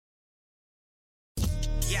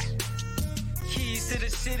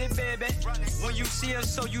city, baby. When you see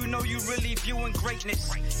us, so you know you really viewing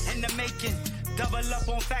greatness in the making. Double up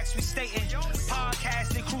on facts we stating.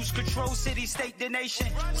 Podcasting, cruise control, city, state, the nation.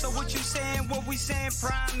 So what you saying, what we saying,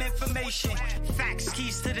 prime information. Facts,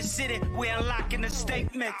 keys to the city, we unlocking the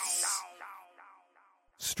statements.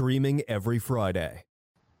 Streaming every Friday.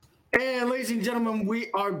 And ladies and gentlemen, we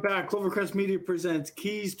are back. Clovercrest Media presents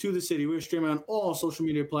Keys to the City. We're streaming on all social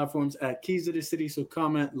media platforms at Keys to the City. So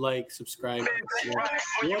comment, like, subscribe. What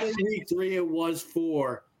a week 3 it was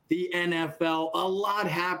for the NFL. A lot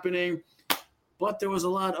happening, but there was a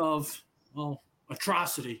lot of,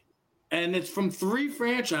 atrocity. And it's from 3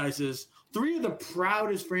 franchises, 3 of the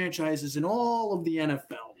proudest franchises in all of the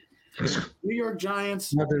NFL. New York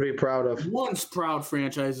Giants. Nothing to be proud of. Once proud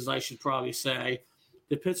franchises, I should probably say.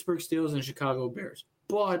 The Pittsburgh Steelers and Chicago Bears.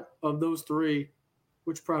 But of those 3,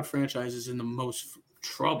 which proud franchise is in the most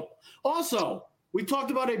trouble? Also, we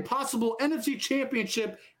talked about a possible NFC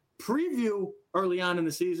Championship preview early on in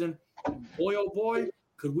the season. Boy, oh boy,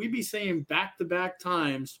 could we be saying back-to-back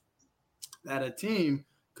times that a team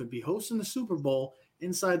could be hosting the Super Bowl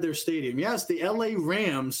inside their stadium? Yes, the LA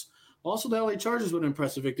Rams, also the LA Chargers with an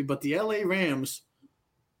impressive victory, but the LA Rams,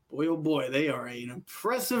 boy, oh boy, they are an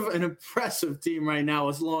impressive team right now,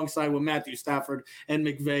 as alongside with Matthew Stafford and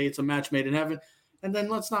McVay. It's a match made in heaven. And then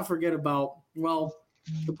let's not forget about,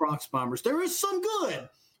 the Bronx Bombers. There is some good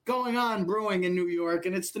going on brewing in New York,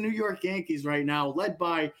 and it's the New York Yankees right now, led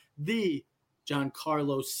by the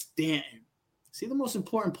Giancarlo Stanton. See, the most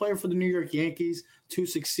important player for the New York Yankees to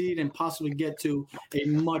succeed and possibly get to a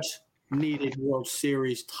much-needed World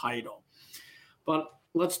Series title. But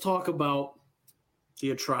let's talk about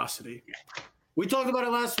the atrocity. We talked about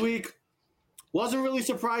it last week. Wasn't really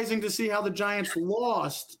surprising to see how the Giants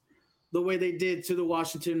lost the way they did to the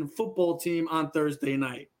Washington football team on Thursday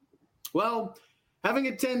night. Well, having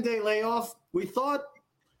a 10-day layoff, we thought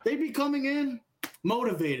they'd be coming in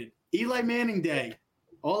motivated. Eli Manning Day.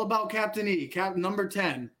 All about Captain E, number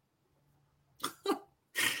 10.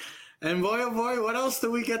 And boy, oh boy, what else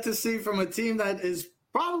do we get to see from a team that is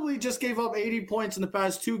probably just gave up 80 points in the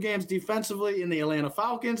past 2 games defensively in the Atlanta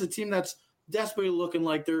Falcons, a team that's desperately looking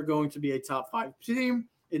like they're going to be a top 5 team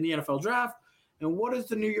in the NFL draft. And what does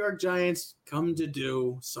the New York Giants come to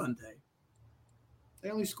do Sunday?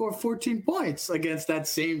 They only scored 14 points against that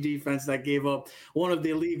same defense that gave up one of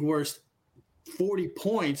the league worst 40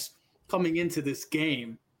 points coming into this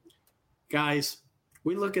game. Guys,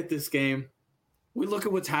 we look at this game. We look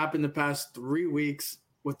at what's happened the past 3 weeks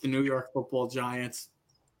with the New York Football Giants.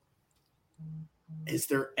 Is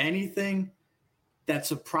there anything that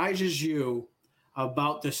surprises you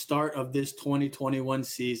about the start of this 2021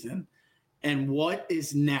 season? And what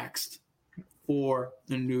is next for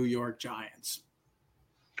the New York Giants?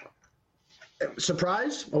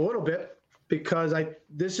 Surprised a little bit, because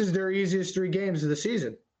this is their easiest 3 games of the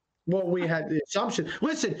season. Well, we had the assumption.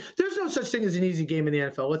 Listen, there's no such thing as an easy game in the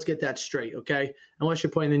NFL. Let's get that straight, okay? Unless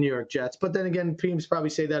you're playing the New York Jets. But then again, teams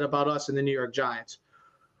probably say that about us and the New York Giants.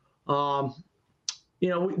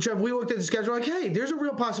 Jeff, we looked at the schedule like, hey, there's a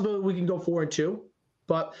real possibility we can go 4-2.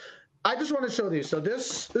 But I just want to show these. So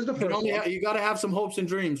this is the first one. You got to have some hopes and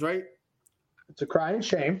dreams, right? It's a crying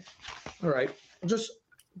shame. All right. Just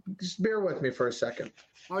bear with me for a second.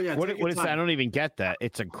 Oh, yeah. What is that? I don't even get that.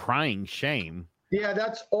 It's a crying shame. Yeah,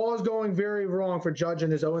 that's all is going very wrong for Judge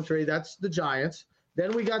and his 0-3. That's the Giants.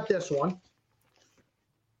 Then we got this one.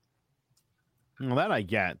 Well, that I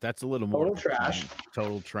get. That's a little more. Total trash.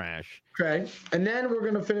 Total trash. Okay. And then we're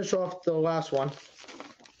going to finish off the last one.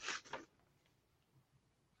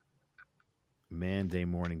 Monday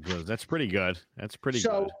morning blues. That's pretty good. That's pretty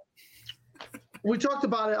good. We talked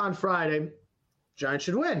about it on Friday. Giants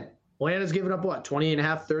should win. Atlanta's giving up,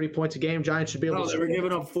 20.5, 30 points a game? Giants should be able to. They were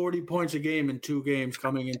giving up 40 points a game in 2 games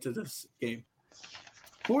coming into this game.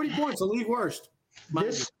 40 points, the league worst.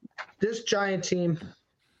 This Giant team,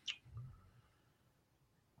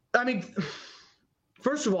 I mean,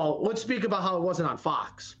 first of all, let's speak about how it wasn't on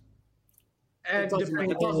Fox. It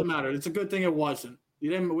doesn't matter. It's a good thing it wasn't. We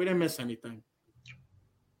didn't miss anything.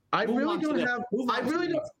 I really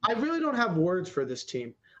don't have words for this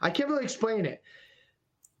team. I can't really explain it.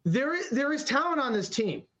 There is talent on this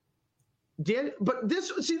team. But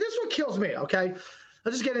this what kills me, okay?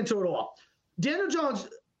 Let's just get into it all. Daniel Jones,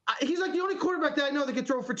 he's like the only quarterback that I know that can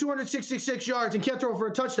throw for 266 yards and can't throw for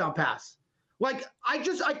a touchdown pass. Like, I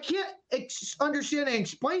can't understand and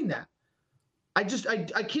explain that. I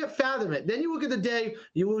can't fathom it. Then you look at the day,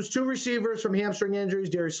 you lose 2 receivers from hamstring injuries.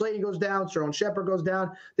 Darius Slayton goes down. Sterling Shepard goes down.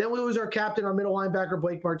 Then we lose our captain, our middle linebacker,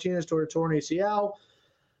 Blake Martinez, to a torn ACL.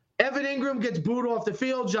 Evan Ingram gets booed off the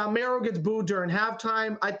field. John Merrill gets booed during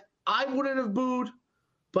halftime. I wouldn't have booed.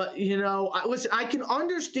 But, listen, I can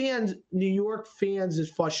understand New York fans'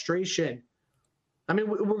 frustration. I mean,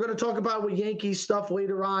 we're going to talk about with Yankees stuff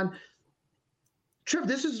later on. Trev,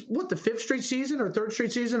 this is the 5th straight season or 3rd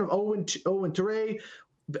straight season of 0-3.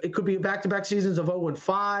 It could be back-to-back seasons of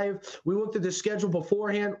 0-5. We looked at the schedule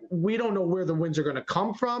beforehand. We don't know where the wins are going to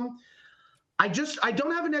come from. I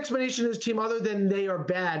don't have an explanation of this team other than they are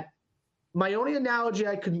bad. My only analogy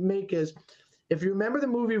I could make is if you remember the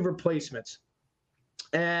movie Replacements,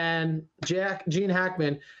 and Gene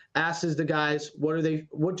Hackman asks the guys, what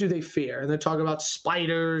do they fear? And they're talking about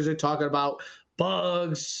spiders, they're talking about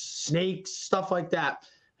bugs, snakes, stuff like that.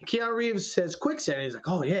 And Keanu Reeves says quicksand. And he's like,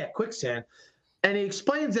 oh yeah, quicksand. And he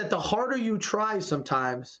explains that the harder you try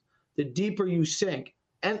sometimes, the deeper you sink.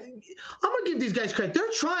 And I'm going to give these guys credit. They're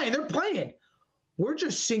trying, they're playing. We're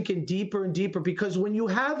just sinking deeper and deeper because when you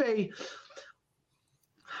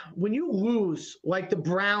lose like the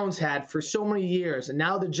Browns had for so many years, and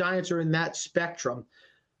now the Giants are in that spectrum,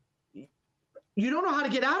 you don't know how to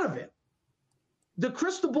get out of it. The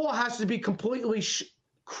crystal ball has to be completely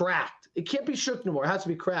cracked. It can't be shook no more. It has to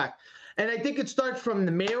be cracked. And I think it starts from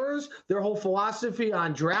the Mariners, their whole philosophy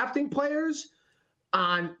on drafting players,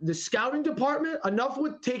 on the scouting department. Enough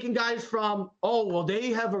with taking guys from, they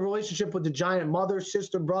have a relationship with the Giant mother,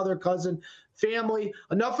 sister, brother, cousin, family.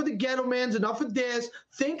 Enough of the ghetto mans, enough of this.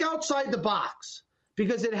 Think outside the box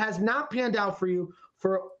because it has not panned out for you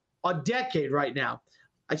for a decade right now.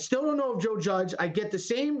 I still don't know if Joe Judge. I get the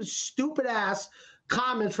same stupid ass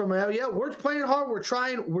comments from him. Yeah, we're playing hard. We're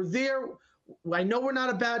trying. We're there. I know we're not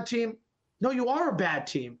a bad team. No, you are a bad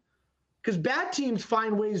team because bad teams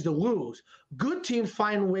find ways to lose. Good teams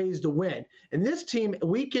find ways to win. And this team,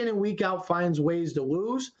 week in and week out, finds ways to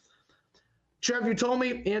lose. Trev, you told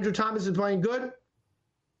me Andrew Thomas is playing good.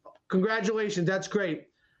 Congratulations. That's great.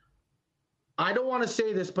 I don't want to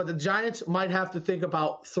say this, but the Giants might have to think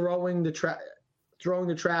about throwing the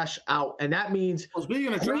trash out. And that means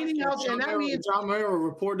speaking of cleaning out. And that means John Mayer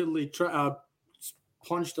reportedly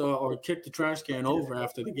punched or kicked the trash can over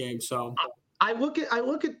after the game. So I look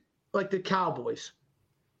at like the Cowboys.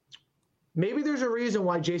 Maybe there's a reason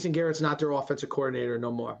why Jason Garrett's not their offensive coordinator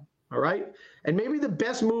no more. All right. And maybe the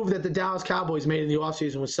best move that the Dallas Cowboys made in the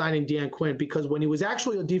offseason was signing Dan Quinn, because when he was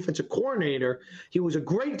actually a defensive coordinator, he was a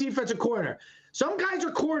great defensive coordinator. Some guys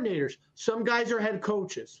are coordinators. Some guys are head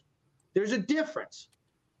coaches. There's a difference.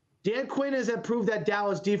 Dan Quinn has improved that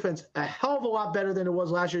Dallas defense a hell of a lot better than it was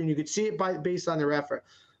last year, and you could see it based on their effort.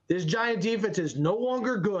 This Giant defense is no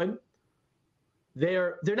longer good.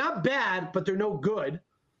 They're not bad, but they're no good.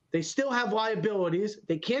 They still have liabilities.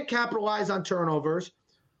 They can't capitalize on turnovers.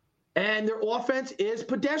 And their offense is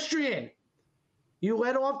pedestrian. You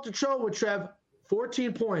led off the show with Trev,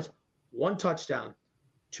 14 points, 1 touchdown,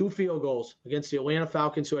 2 field goals against the Atlanta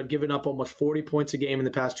Falcons, who had given up almost 40 points a game in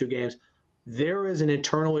the past 2 games. There is an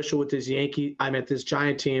internal issue with this this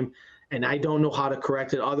Giant team, and I don't know how to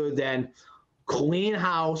correct it other than clean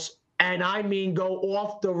house, and I mean go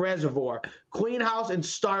off the reservoir. Clean house and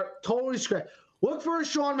start totally scratch. Look for a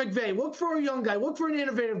Sean McVay. Look for a young guy. Look for an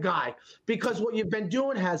innovative guy, because what you've been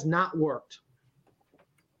doing has not worked.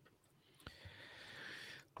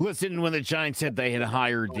 Listen, when the Giants said they had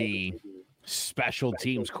hired the special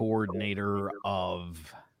teams coordinator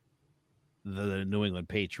of the New England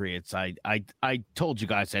Patriots, I told you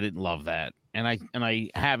guys I didn't love that, and I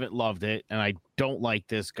haven't loved it, and I don't like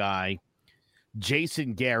this guy,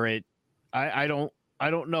 Jason Garrett. I don't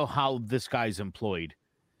know how this guy's employed.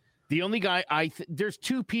 The only guy there's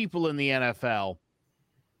 2 people in the NFL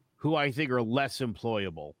who I think are less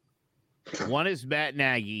employable. One is Matt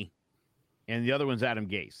Nagy, and the other one's Adam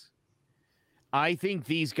Gase. I think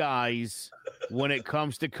these guys, when it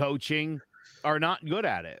comes to coaching, are not good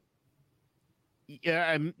at it.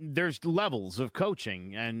 Yeah, there's levels of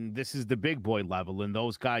coaching, and this is the big boy level, and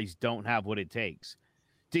those guys don't have what it takes.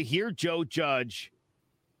 To hear Joe Judge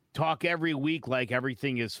talk every week like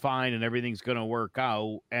everything is fine and everything's going to work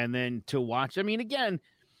out, and then to watch, I mean, again,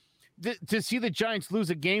 to see the Giants lose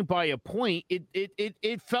a game by a point,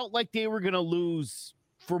 it felt like they were going to lose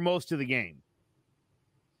for most of the game.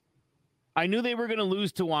 I knew they were going to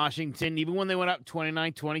lose to Washington, even when they went up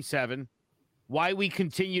 29-27. Why we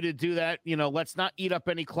continue to do that, let's not eat up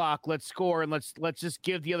any clock. Let's score, and let's just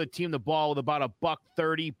give the other team the ball with about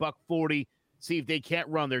 $130, $140. See if they can't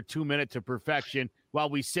run their 2 minute to perfection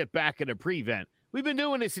while we sit back at a prevent. We've been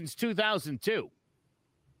doing this since 2002.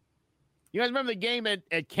 You guys remember the game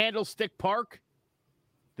at Candlestick Park?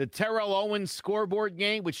 The Terrell Owens scoreboard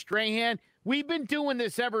game with Strahan? We've been doing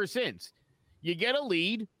this ever since. You get a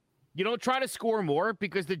lead. You don't try to score more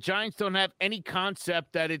because the Giants don't have any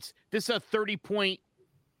concept that this is a 30-point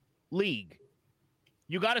league.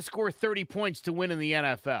 You got to score 30 points to win in the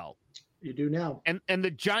NFL. You do now. And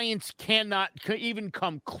the Giants cannot even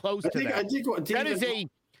come close to that.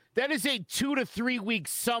 That is a 2 to 3 week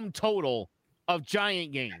sum total of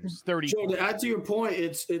Giant games. 30. Joe, to add to your point,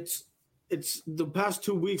 it's the past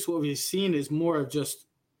 2 weeks. What we've seen is more of just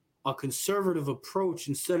a conservative approach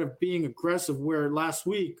instead of being aggressive. Where last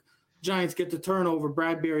week, Giants get the turnover,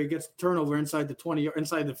 Bradbury gets the turnover inside the 20,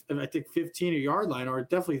 inside the I think 15-yard line, or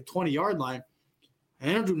definitely the 20-yard line, and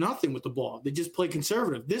they don't do nothing with the ball. They just play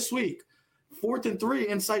conservative. This week, 4th and 3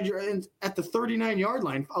 at the 39-yard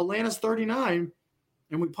line, Atlanta's 39,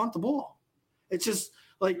 and we punt the ball. It's just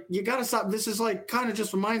like, you got to stop. This is like kind of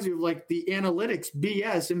just reminds me of like the analytics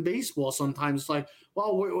BS in baseball sometimes. It's like,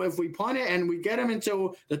 well, if we punt it and we get them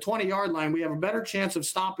into the 20-yard line, we have a better chance of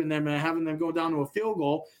stopping them and having them go down to a field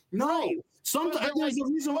goal. No. Sometimes there's a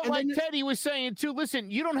reason. Like Teddy was saying, too, listen,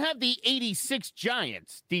 you don't have the 86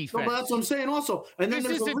 Giants defense. No, but that's what I'm saying also. And then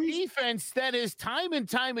this is a defense that is time and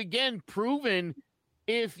time again proven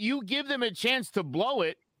if you give them a chance to blow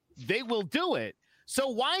it, they will do it. So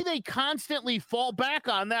why they constantly fall back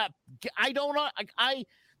on that, I don't know.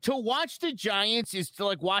 To watch the Giants is to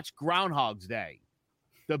like watch Groundhog's Day,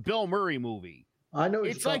 the Bill Murray movie. I know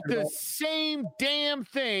it's like the same damn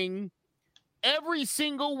thing every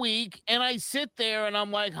single week, and I sit there and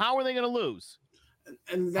I'm like, how are they going to lose?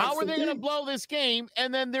 And how are they going to blow this game?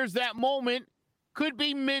 And then there's that moment, could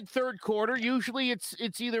be mid-third quarter. Usually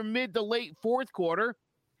it's either mid to late fourth quarter.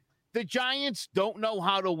 The Giants don't know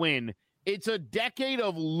how to win. It's a decade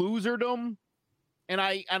of loserdom, and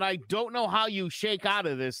I don't know how you shake out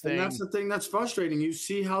of this thing. And that's the thing that's frustrating. You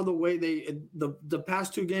see how the way the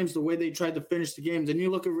past 2 games, the way they tried to finish the games, and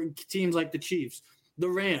you look at teams like the Chiefs, the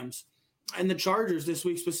Rams, and the Chargers this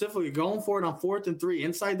week specifically, going for it on 4th and 3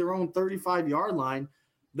 inside their own 35-yard line.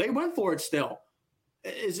 They went for it still.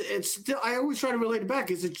 It's still, I always try to relate it back.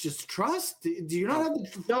 Is it just trust? Do you not have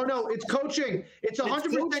the No, it's coaching. It's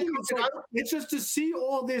 100% coaching. It's just to see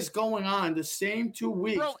all this going on the same 2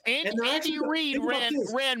 weeks. Bro, Andy Reid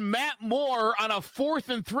ran Matt Moore on a 4th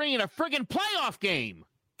and 3 in a friggin' playoff game.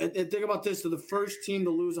 And think about this. So the first team to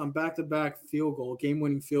lose on back-to-back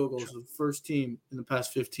game-winning field goals, is the first team in the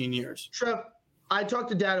past 15 years. Trev, I talked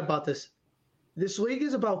to Dad about this. This league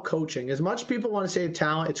is about coaching. As much people want to say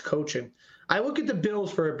talent, it's coaching. I look at the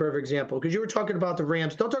Bills for a perfect example, because you were talking about the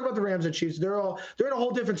Rams. Don't talk about the Rams and Chiefs. They're in a whole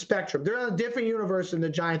different spectrum. They're in a different universe than the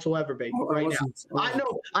Giants will ever be right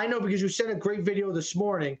now. I know, because you sent a great video this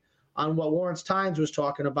morning on what Lawrence Tynes was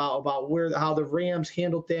talking about how the Rams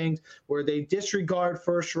handle things, where they disregard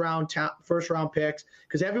first round picks,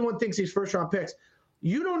 because everyone thinks these first round picks.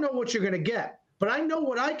 You don't know what you're going to get, but I know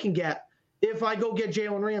what I can get if I go get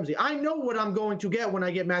Jalen Ramsey. I know what I'm going to get when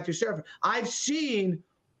I get Matthew Stafford. I've seen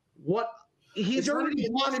what he's already.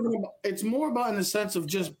 It's more about in the sense of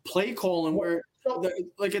just play calling, where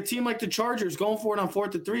like a team like the Chargers going for it on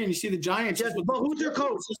 4th and 3, and you see the Giants. Yes, but who's their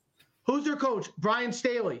coach? Who's their coach? Brian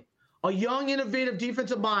Staley, a young, innovative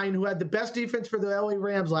defensive mind who had the best defense for the LA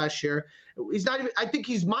Rams last year. He's not even. I think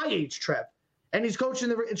he's my age, Trev. And he's coaching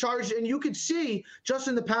the Chargers, and you could see just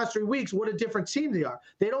in the past 3 weeks what a different team they are.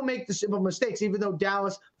 They don't make the simple mistakes, even though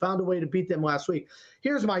Dallas found a way to beat them last week.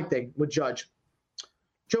 Here's my thing with Judge.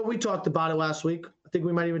 Joe, we talked about it last week. I think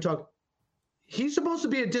we might even talk. He's supposed to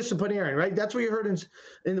be a disciplinarian, right? That's what you heard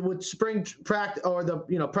with spring practice, or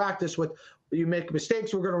practice with, you make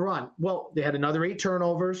mistakes, we're going to run. Well, they had another 8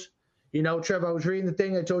 turnovers. Trev, I was reading the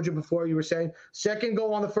thing I told you before. You were saying second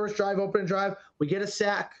goal on the first drive, open drive, we get a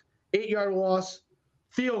sack. 8-yard loss,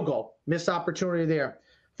 field goal, missed opportunity there.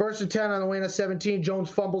 1st and 10 on Atlanta 17. Jones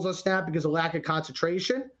fumbles a snap because of lack of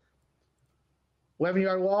concentration.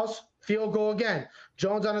 11-yard loss, field goal again.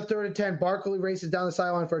 Jones on a 3rd and 10. Barkley races down the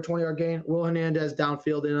sideline for a 20-yard gain. Will Hernandez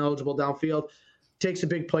downfield, ineligible downfield, takes a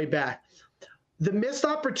big play back. The missed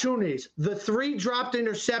opportunities, the 3 dropped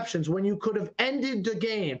interceptions when you could have ended the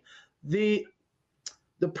game, the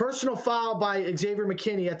personal foul by Xavier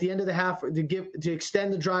McKinney at the end of the half to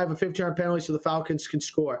extend the drive of 15-yard penalty so the Falcons can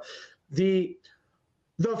score. The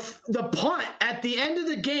punt at the end of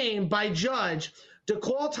the game by Judge to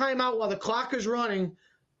call timeout while the clock is running,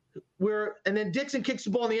 and then Dixon kicks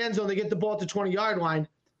the ball in the end zone. They get the ball at the 20-yard line.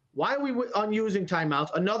 Why are we unusing timeouts?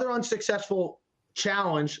 Another unsuccessful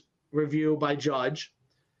challenge review by Judge.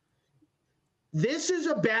 This is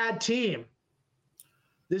a bad team.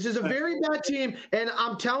 This is a very bad team, and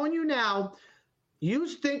I'm telling you now,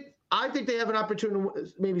 I think they have an opportunity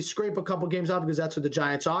to maybe scrape a couple games out, because that's what the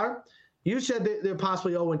Giants are. You said that they're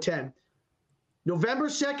possibly 0-10. November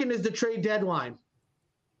 2nd is the trade deadline.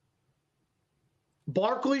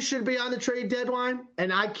 Barkley should be on the trade deadline,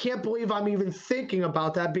 and I can't believe I'm even thinking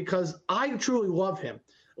about that because I truly love him.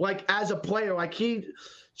 Like, as a player, like he's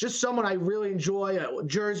just someone I really enjoy, a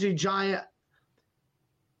Jersey Giant.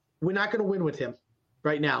 We're not going to win with him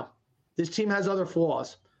right now. This team has other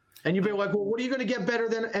flaws. And you'd be like, well, what are you going to get better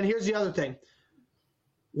than? And here's the other thing.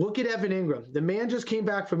 Look at Evan Ingram. The man just came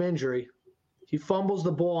back from injury. He fumbles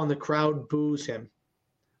the ball, and the crowd boos him.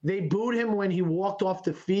 They booed him when he walked off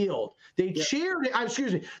the field. They cheered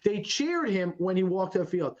him when he walked off the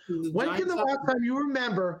field. When can the last time you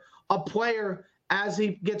remember a player, as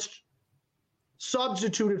he gets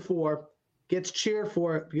substituted for, gets cheered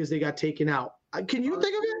for because they got taken out? Can you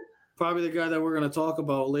think of it? Probably the guy that we're going to talk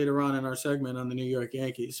about later on in our segment on the New York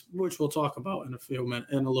Yankees, which we'll talk about in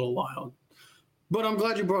a little while. But I'm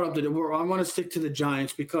glad you brought up I want to stick to the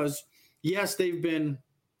Giants because, yes, they've been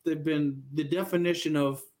the definition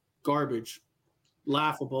of garbage,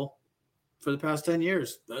 laughable for the past 10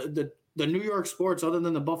 years. The New York sports, other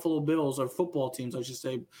than the Buffalo Bills, or football teams, I should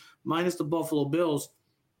say, minus the Buffalo Bills,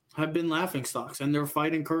 have been laughingstocks, and they're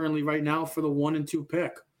fighting currently right now for the 1 and 2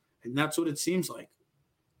 pick, and that's what it seems like.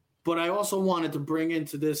 But I also wanted to bring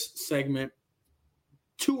into this segment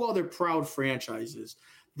 2 other proud franchises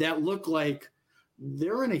that look like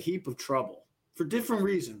they're in a heap of trouble for different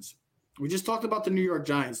reasons. We just talked about the New York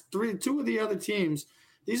Giants. 2 of the other teams,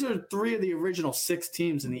 these are 3 of the original 6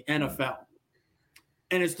 teams in the NFL.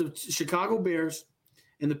 And it's the Chicago Bears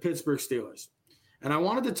and the Pittsburgh Steelers. And I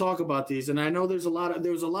wanted to talk about these, and I know there was a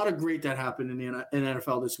lot of great that happened in the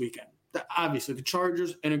NFL this weekend. Obviously, the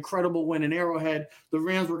Chargers, an incredible win in Arrowhead. The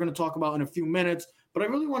Rams we're going to talk about in a few minutes. But I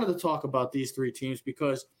really wanted to talk about these 3 teams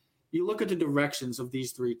because you look at the directions of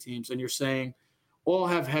these 3 teams, and you're saying all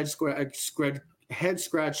have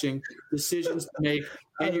head-scratching decisions to make,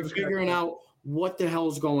 and you're figuring out what the hell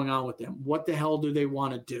is going on with them. What the hell do they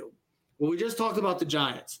want to do? Well, we just talked about the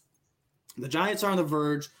Giants. The Giants are on the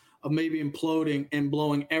verge of maybe imploding and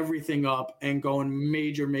blowing everything up and going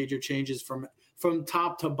major, major changes from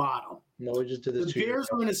top to bottom. No, we just did this. The Bears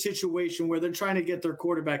are in a situation where they're trying to get their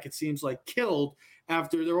quarterback, it seems like, killed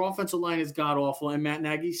after their offensive line is god-awful, and Matt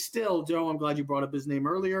Nagy still, Joe, I'm glad you brought up his name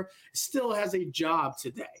earlier, still has a job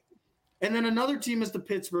today. And then another team is the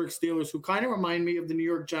Pittsburgh Steelers, who kind of remind me of the New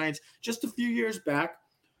York Giants just a few years back,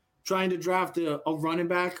 trying to draft a running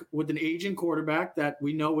back with an aging quarterback that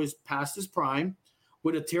we know is past his prime,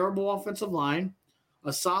 with a terrible offensive line,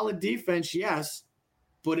 a solid defense, yes,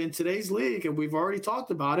 but in today's league, and we've already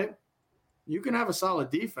talked about it, you can have a solid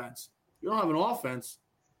defense. You don't have an offense.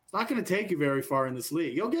 It's not going to take you very far in this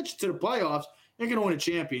league. You'll get you to the playoffs. You're going to win a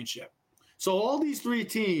championship. So all these 3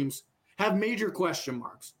 teams have major question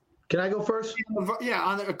marks. Can I go first?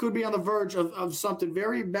 Yeah, it could be on the verge of something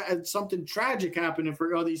very bad, something tragic happening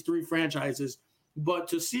for all these 3 franchises. But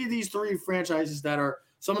to see these 3 franchises that are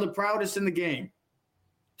some of the proudest in the game,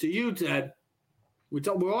 to you, Ted,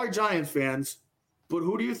 we're all Giants fans, but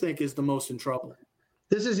who do you think is the most in trouble?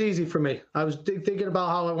 This is easy for me. I was thinking about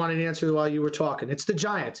how I wanted to answer while you were talking. It's the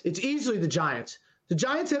Giants. It's easily the Giants. The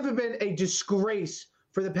Giants haven't been a disgrace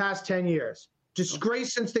for the past 10 years.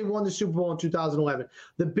 Disgrace since they won the Super Bowl in 2011.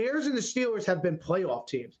 The Bears and the Steelers have been playoff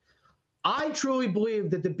teams. I truly believe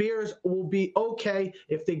that the Bears will be okay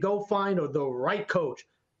if they go find the right coach.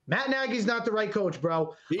 Matt Nagy's not the right coach,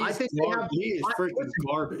 bro. He is freaking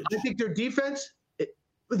garbage. I think their defense,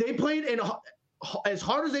 they played as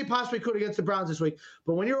hard as they possibly could against the Browns this week.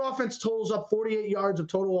 But when your offense totals up 48 yards of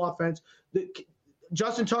total offense,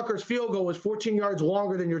 Justin Tucker's field goal was 14 yards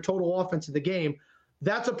longer than your total offense in the game.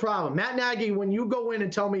 That's a problem. Matt Nagy, when you go in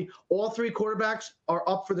and tell me all 3 quarterbacks are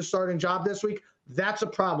up for the starting job this week, that's a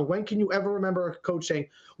problem. When can you ever remember a coach saying,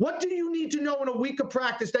 what do you need to know in a week of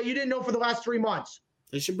practice that you didn't know for the last 3 months?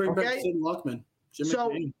 They should bring back Sid Luckman.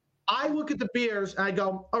 So I look at the Bears and I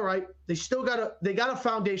go, all right, they got a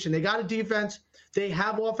foundation. They got a defense. They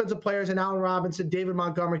have offensive players in Allen Robinson, David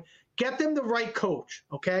Montgomery. Get them the right coach,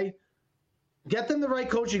 okay? Get them the right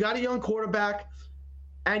coach. You got a young quarterback,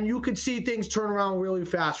 and you could see things turn around really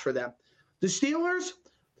fast for them. The Steelers,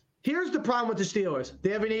 here's the problem with the Steelers. They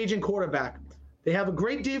have an aging quarterback. They have a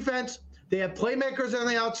great defense. They have playmakers on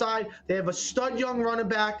the outside. They have a stud young running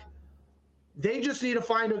back. They just need to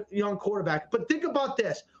find a young quarterback. But think about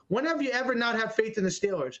this. When have you ever not had faith in the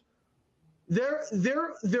Steelers?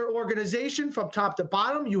 Their organization from top to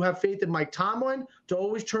bottom, you have faith in Mike Tomlin to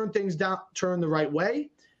always turn the right way.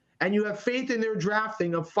 And you have faith in their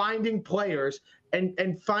drafting of finding players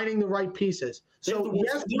and finding the right pieces. So,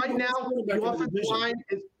 yes, right now, the offensive line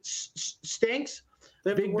stinks.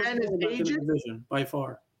 Big Ben is aging. By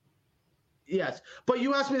far. Yes, but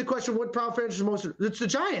you asked me the question, what proud franchise is most? It's the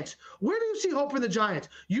Giants. Where do you see hope in the Giants?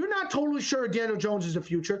 You're not totally sure Daniel Jones is the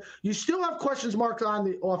future. You still have questions marks on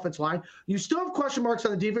the offense line. You still have question marks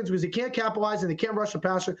on the defense because they can't capitalize and they can't rush the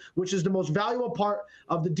passer, which is the most valuable part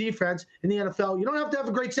of the defense in the NFL. You don't have to have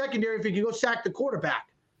a great secondary if you can go sack the quarterback.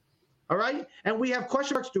 All right? And we have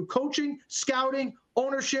question marks through coaching, scouting,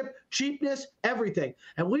 ownership, cheapness, everything.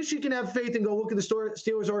 At least you can have faith and go look at the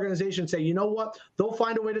Steelers organization and say, you know what? They'll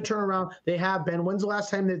find a way to turn around. They have been. When's the last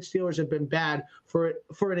time that the Steelers have been bad for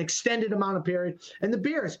an extended amount of period? And the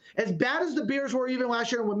Bears, as bad as the Bears were even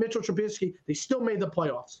last year with Mitchell Trubisky, they still made the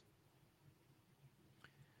playoffs.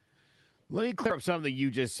 Let me clear up something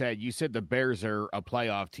you just said. You said the Bears are a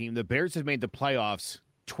playoff team. The Bears have made the playoffs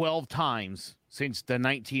 12 times since the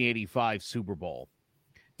 1985 Super Bowl.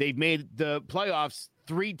 They've made the playoffs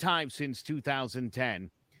 3 times since 2010.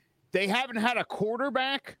 They haven't had a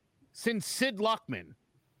quarterback since Sid Luckman,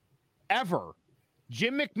 ever.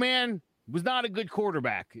 Jim McMahon was not a good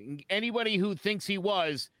quarterback. Anybody who thinks he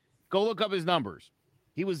was, go look up his numbers.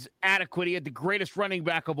 He was adequate. He had the greatest running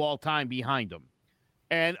back of all time behind him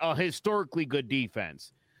and a historically good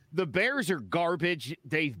defense. The Bears are garbage.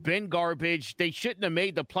 They've been garbage. They shouldn't have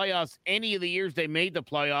made the playoffs any of the years they made the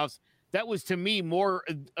playoffs. That was, to me, more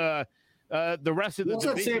the rest of the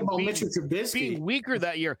division being weaker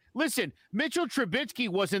that year. Listen, Mitchell Trubisky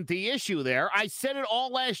wasn't the issue there. I said it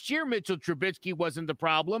all last year. Mitchell Trubisky wasn't the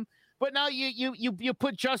problem. But now you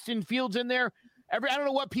put Justin Fields in there. I don't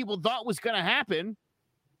know what people thought was going to happen.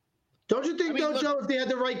 Don't you think, Joe, if they had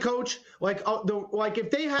the right coach,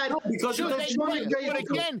 if they had, but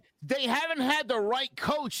again, they haven't had the right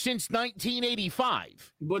coach since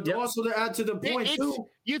 1985. But also to add to the point too,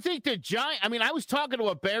 you think the Giants? I mean, I was talking to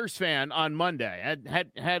a Bears fan on Monday. I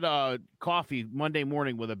had coffee Monday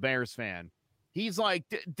morning with a Bears fan. He's like,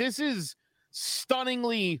 "This is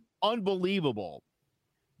stunningly unbelievable."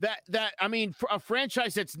 That I mean, for a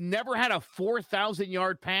franchise that's never had a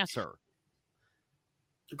 4,000-yard passer.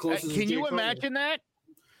 Can you imagine that?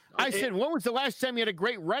 I said, when was the last time you had a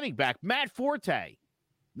great running back? Matt Forte,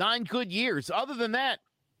 9 good years. Other than that,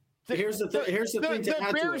 here's the thing.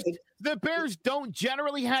 The Bears don't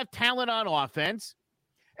generally have talent on offense,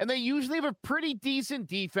 and they usually have a pretty decent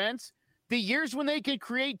defense. The years when they can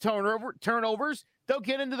create turnovers, they'll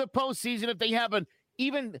get into the postseason if they have an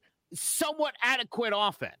even somewhat adequate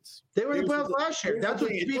offense. They were in the playoffs last year. That's what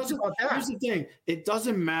speaks about that. Here's the thing. It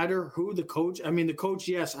doesn't matter who the coach. I mean, the coach,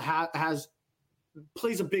 yes,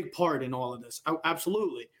 plays a big part in all of this.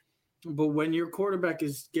 Absolutely. But when your quarterback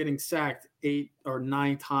is getting sacked 8 or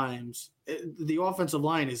 9 times, the offensive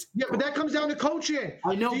line is. Yeah, but that comes down to coaching.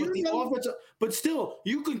 I know, but still,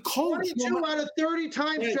 you can coach. 22 out of 30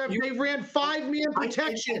 times, Trev, they ran 5-man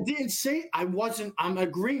protection. I didn't say I'm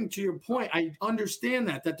agreeing to your point. I understand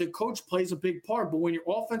that the coach plays a big part. But when your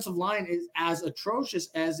offensive line is as atrocious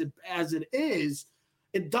as it is,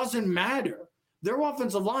 it doesn't matter. Their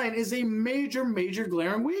offensive line is a major, major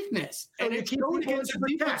glaring weakness. And it's going against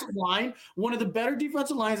the defensive line, one of the better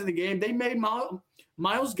defensive lines in the game. They made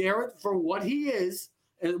Myles Garrett, for what he is,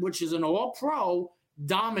 which is an all-pro,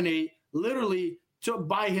 dominate literally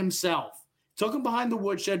by himself. Took him behind the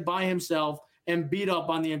woodshed by himself and beat up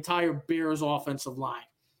on the entire Bears offensive line.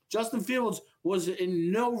 Justin Fields was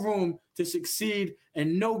in no room to succeed,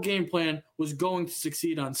 and no game plan was going to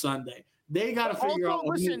succeed on Sunday. They got to figure out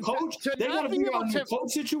a new coach. They got to figure out a new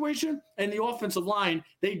coach situation, and the offensive line,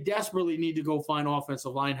 they desperately need to go find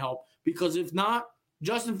offensive line help, because if not,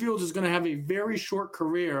 Justin Fields is going to have a very short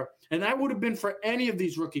career, and that would have been for any of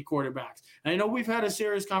these rookie quarterbacks. And I know we've had a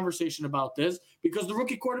serious conversation about this because the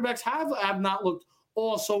rookie quarterbacks have not looked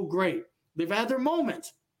all so great. They've had their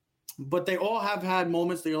moments, but they all have had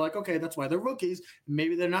moments that you're like, okay, that's why they're rookies.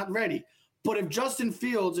 Maybe they're not ready. But if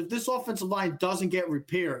this offensive line doesn't get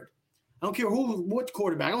repaired, I don't care what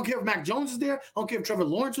quarterback. I don't care if Mac Jones is there. I don't care if Trevor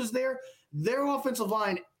Lawrence was there. Their offensive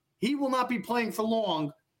line, he will not be playing for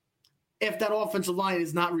long if that offensive line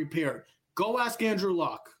is not repaired. Go ask Andrew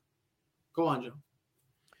Luck. Go on, Joe.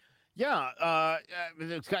 Yeah,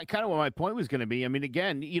 it's kind of what my point was going to be. I mean,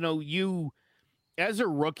 again, you as a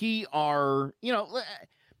rookie are,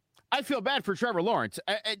 I feel bad for Trevor Lawrence.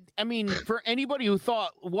 I mean, for anybody who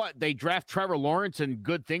thought, they draft Trevor Lawrence and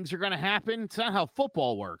good things are going to happen, it's not how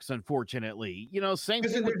football works, unfortunately. Same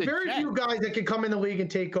thing with the Jets. There's very few guys that can come in the league and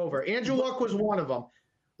take over. Andrew Luck was one of them.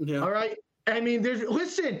 Yeah. All right? I mean,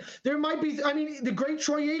 there might be, the great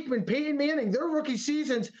Troy Aikman, Peyton Manning, their rookie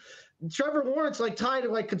seasons, Trevor Lawrence, tied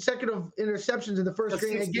to, consecutive interceptions in the first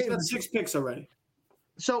game. He's got 6 picks already.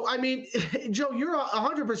 So, Joe, you're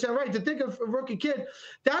 100% right to think of a rookie kid.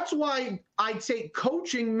 That's why I'd say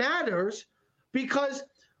coaching matters, because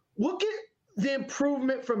look at the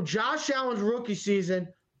improvement from Josh Allen's rookie season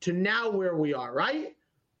to now where we are, right?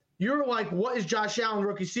 You're like, what is Josh Allen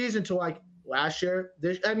rookie season to like last year?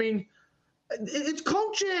 It's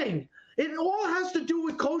coaching. It all has to do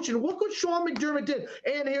with coaching. Look what Sean McDermott did.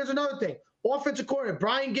 And here's another thing. Offensive coordinator,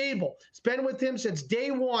 Brian Gable. It's been with him since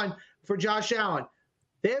day one for Josh Allen.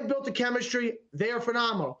 They have built a chemistry. They are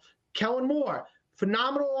phenomenal. Kellen Moore,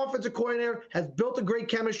 phenomenal offensive coordinator, has built a great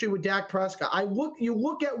chemistry with Dak Prescott. You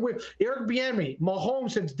look at where Eric Bieniemy,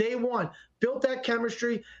 Mahomes since day one, built that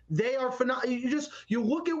chemistry. They are phenomenal. You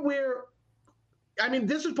look at where, I mean,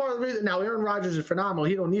 this is part of the reason. Now, Aaron Rodgers is phenomenal.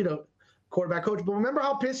 He don't need a quarterback coach. But remember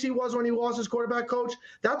how pissed he was when he lost his quarterback coach?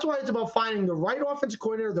 That's why it's about finding the right offensive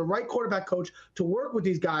coordinator, the right quarterback coach to work with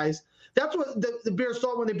these guys. That's what the Bears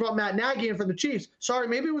thought when they brought Matt Nagy in from the Chiefs. Sorry,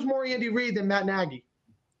 maybe it was more Andy Reid than Matt Nagy.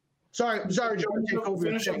 Sorry, Joe.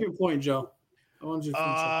 Finish up your point, Joe. I want you to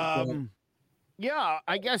finish up your point. Yeah,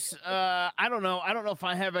 I guess I don't know. I don't know if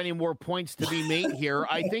I have any more points to be made here.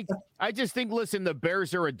 I just think. Listen, the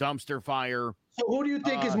Bears are a dumpster fire. So who do you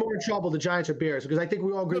think is more in trouble, the Giants or Bears? Because I think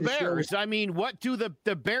we all agree the Bears. I mean, what do the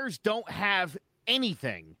Bears don't have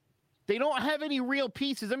anything? They don't have any real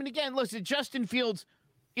pieces. I mean, again, listen, Justin Fields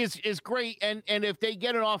is great, and if they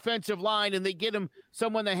get an offensive line and they get him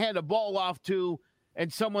someone they hand a ball off to,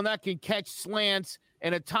 and someone that can catch slants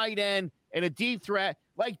and a tight end and a deep threat.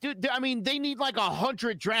 Like, dude, I mean, they need like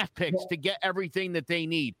 100 draft picks to get everything that they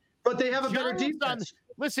need. But they have a better defense.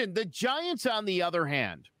 Listen, the Giants, on the other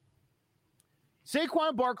hand,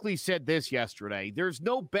 Saquon Barkley said this yesterday. There's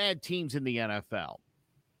no bad teams in the NFL.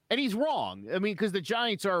 And he's wrong. I mean, because the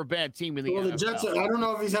Giants are a bad team in the NFL. The Jets, I don't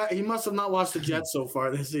know if he must have not watched the Jets so far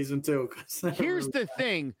this season, too. Here's the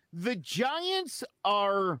thing. The Giants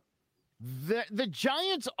are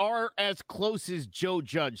as close as Joe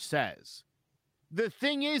Judge says. The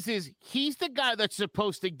thing is he's the guy that's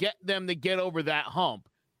supposed to get them to get over that hump,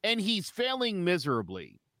 and he's failing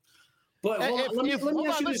miserably. But let me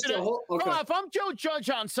ask you this, Joe. If I'm Joe Judge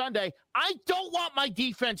on Sunday, I don't want my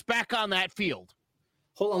defense back on that field.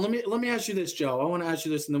 Hold on. Let me ask you this, Joe. I want to ask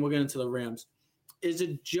you this, and then we'll get into the Rams. Is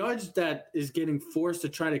it Judge that is getting forced to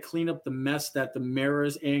try to clean up the mess that the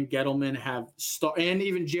Maras and Gettleman have and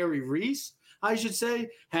even Jerry Reese, I should say,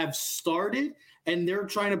 have started, and they're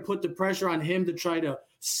trying to put the pressure on him to try to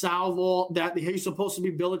solve all that? He's supposed to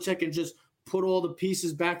be Belichick and just put all the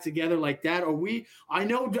pieces back together like that? I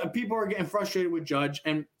know people are getting frustrated with Judge,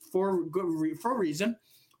 and for a reason,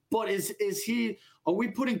 but are we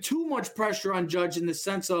putting too much pressure on Judge in the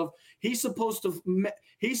sense of he's supposed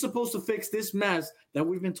to fix this mess that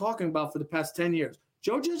we've been talking about for the past 10 years?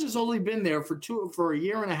 Joe Judge has only been there for a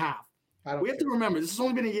year and a half. We have to remember, this has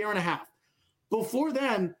only been a year and a half. Before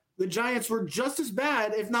then, the Giants were just as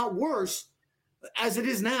bad, if not worse, as it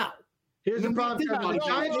is now. Here's the problem.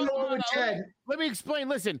 Let me explain.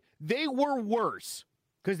 Listen, they were worse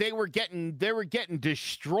because they were getting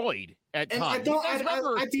destroyed at times. At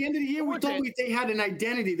the end of the year, we thought they had an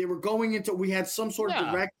identity. They were going into. We had some sort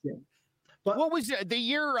of direction. But what was the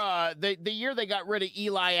year? The year they got rid of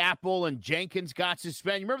Eli Apple and Jenkins got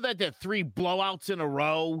suspended. Remember that? The 3 blowouts in a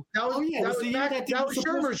row. That was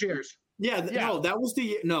Shermer's years. That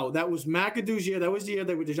was McAdoo's year. That was the year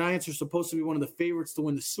that the Giants are supposed to be one of the favorites to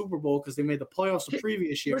win the Super Bowl because they made the playoffs the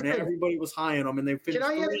previous year, and everybody was high on them, and they finished.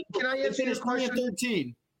 Can I answer your question?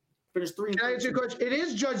 3-13. Finished 3. Can I answer your question? It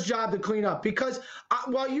is Judge's job to clean up because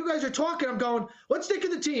while you guys are talking, I'm going, let's think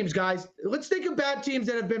of the teams, guys. Let's think of bad teams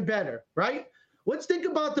that have been better, right? Let's think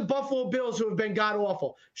about the Buffalo Bills who have been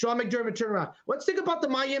god-awful. Sean McDermott turnaround. Let's think about the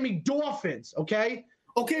Miami Dolphins, okay?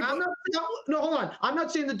 Okay, hold on. I'm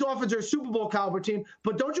not saying the Dolphins are a Super Bowl caliber team,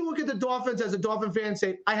 but don't you look at the Dolphins as a Dolphin fan and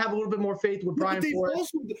say, I have a little bit more faith with Brian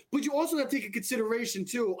Flores? But you also got to take into consideration,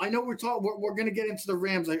 too. I know we're going to get into the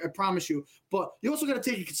Rams, I promise you, but you also got to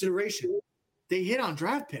take into consideration they hit on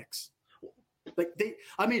draft picks.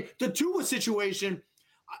 The Tua situation,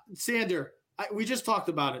 Sander, we just talked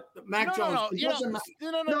about it. Mac Jones.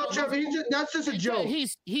 No, Trevor, that's just a joke.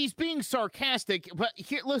 He's being sarcastic, but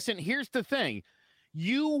here's the thing.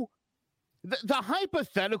 The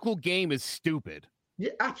hypothetical game is stupid.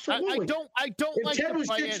 Yeah, absolutely. I don't if like Ted was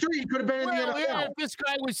 6'3", he could have been in the NFL. Yeah, if this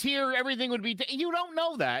guy was here, everything would be. You don't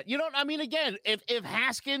know that. Again, if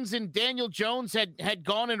Haskins and Daniel Jones had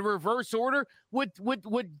gone in reverse order, would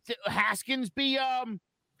Haskins be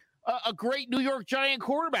a great New York Giant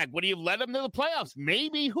quarterback? Would he have led them to the playoffs?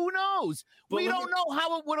 Maybe. Who knows? But we don't know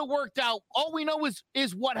how it would have worked out. All we know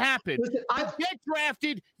is what happened. Listen, you get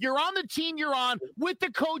drafted. You're on the team you're on with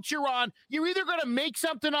the coach you're on. You're either going to make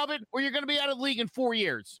something of it or you're going to be out of the league in 4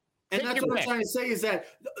 years. And that's what I'm trying to say is that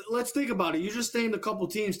let's think about it. You just named a couple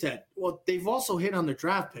teams, Ted. Well, they've also hit on their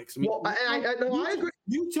draft picks. I mean, I agree.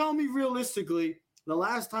 You tell me realistically the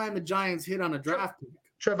last time the Giants hit on a draft pick.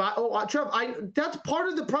 Trev, that's part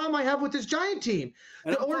of the problem I have with this Giant team.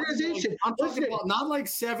 The organization. I'm talking about not like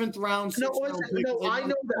 7th round, 6th round. No, I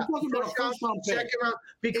know that. I'm talking about a first round pick. Second round,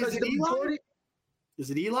 because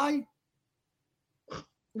Is it Eli?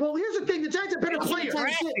 Well, here's the thing: the Giants have better players.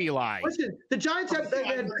 Eli. Listen, the Giants have.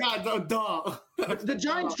 The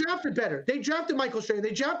Giants drafted better. They drafted Michael Strahan.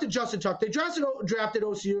 They drafted Justin Tuck. They drafted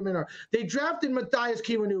Osi Umenyiora. They drafted Matthias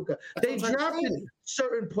Kiwanuka. They drafted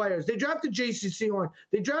certain players. They drafted JCC Horn.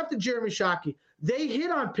 They drafted Jeremy Shockey. They hit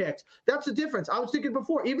on picks. That's the difference. I was thinking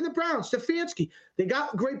before, even the Browns, Stefanski, they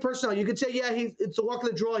got great personnel. You could say, yeah, it's a luck of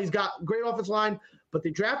the draw. He's got great offensive line, but they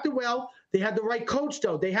drafted well. They had the right coach,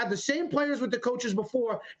 though. They had the same players with the coaches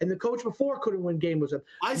before, and the coach before couldn't win games with them.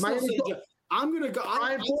 I'm going to go.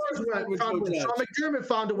 Ryan Flores found a way. Sean McDermott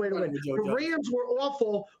found a way to win. The Rams were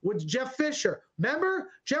awful with Jeff Fisher. Remember?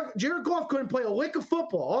 Jared Goff couldn't play a lick of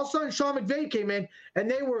football. All of a sudden, Sean McVay came in, and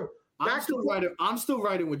they were back to I'm still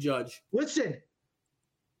riding with Judge. Listen,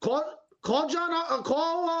 call Jim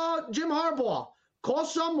Harbaugh. Call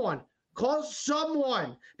someone.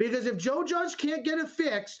 Because if Joe Judge can't get it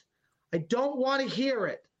fixed, I don't want to hear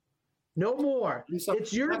it. No more.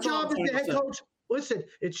 It's your job as the head coach. Listen,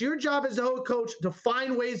 it's your job as the head coach to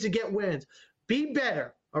find ways to get wins. Be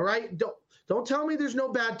better, all right? Don't tell me there's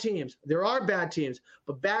no bad teams. There are bad teams,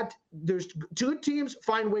 but there's good teams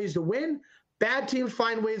find ways to win. Bad teams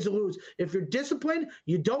find ways to lose. If you're disciplined,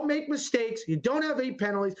 you don't make mistakes, you don't have 8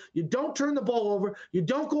 penalties, you don't turn the ball over, you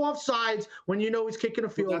don't go off sides when you know he's kicking a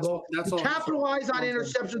field goal. You capitalize on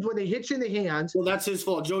interceptions when they hit you in the hands. Well, that's his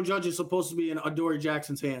fault. Joe Judge is supposed to be in Adoree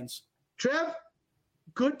Jackson's hands. Trev,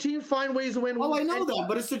 good teams find ways to win. Oh, I know that,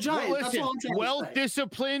 but it's the Giants.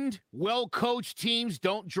 Well-disciplined, well-coached teams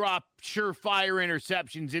don't drop surefire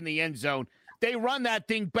interceptions in the end zone. They run that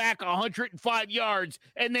thing back 105 yards,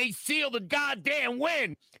 and they seal the goddamn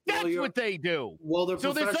win. That's what they do. Well,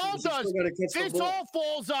 so this all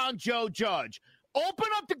falls on Joe Judge. Open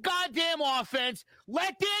up the goddamn offense.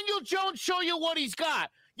 Let Daniel Jones show you what he's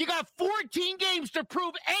got. You got 14 games to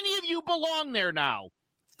prove any of you belong there now.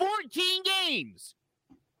 14 games.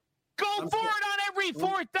 Go for it on every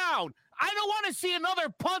 4th down. I don't want to see another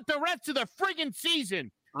punt the rest of the friggin'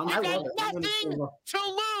 season. You got nothing to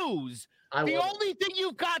lose. The only thing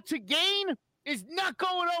you've got to gain is not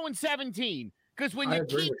going 0-17. Because when you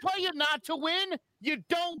keep playing not to win, you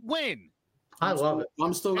don't win. I love it.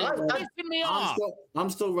 I'm still pissing me off. I'm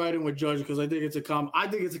still riding with Judge because I think it's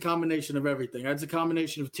a combination of everything. It's a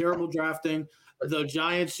combination of terrible drafting, the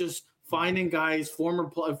Giants just finding guys,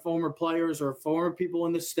 former players or former people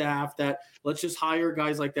in the staff that let's just hire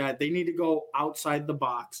guys like that. They need to go outside the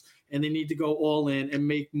box and they need to go all in and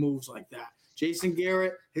make moves like that. Jason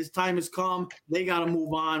Garrett, his time has come. They got to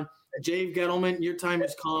move on. Dave Gettleman, your time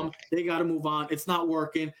has come. They got to move on. It's not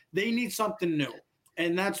working. They need something new.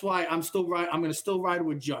 And that's why I'm going to still ride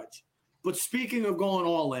with Judge. But speaking of going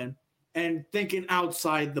all in and thinking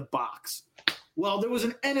outside the box, well, there was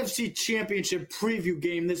an NFC Championship preview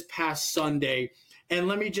game this past Sunday. And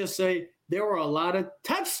let me just say, there were a lot of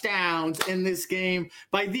touchdowns in this game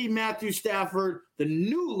by the Matthew Stafford, the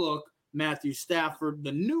new look Matthew Stafford,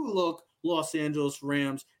 the new look Los Angeles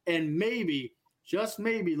Rams. And maybe, just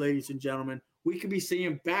maybe, ladies and gentlemen, we could be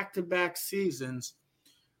seeing back-to-back seasons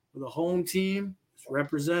where the home team is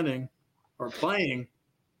representing or playing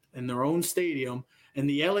in their own stadium. And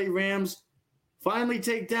the LA Rams finally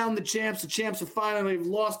take down the champs. The champs have finally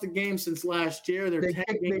lost the game since last year. They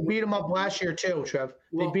beat them up last year too, Trev.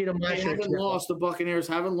 They beat them last year. The Buccaneers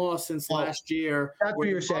haven't lost since last year. That's what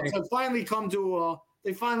you're saying. They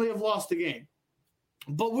finally have lost the game.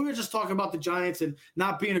 But we were just talking about the Giants and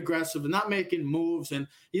not being aggressive and not making moves. And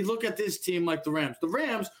you look at this team like the Rams. The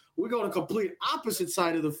Rams, we go to complete opposite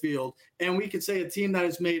side of the field, and we could say a team that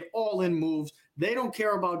has made all-in moves. They don't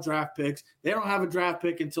care about draft picks. They don't have a draft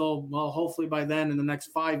pick until, well, hopefully by then in the next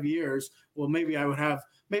 5 years. Well, maybe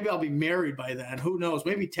I'll be married by then. Who knows?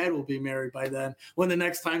 Maybe Ted will be married by then when the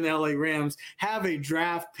next time the LA Rams have a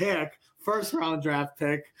draft pick, first-round draft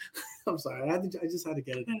pick. I'm sorry. I just had to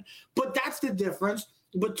get it in. But that's the difference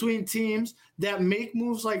between teams that make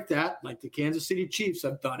moves like that, like the Kansas City Chiefs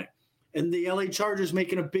have done it, and the LA Chargers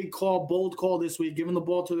making a big call, bold call this week, giving the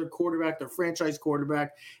ball to their quarterback, their franchise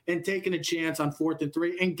quarterback, and taking a chance on 4th and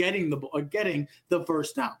 3 and getting the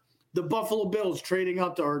first down. The Buffalo Bills trading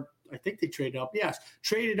up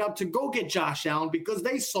traded up to go get Josh Allen because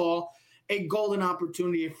they saw a golden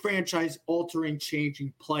opportunity, a franchise-altering,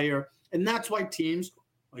 changing player. And that's why teams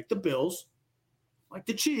like the Bills, like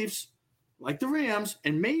the Chiefs, like the Rams,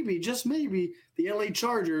 and maybe, just maybe, the LA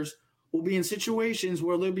Chargers will be in situations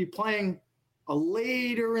where they'll be playing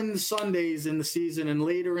later in the Sundays in the season and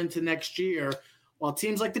later into next year, while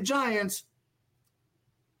teams like the Giants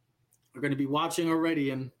are going to be watching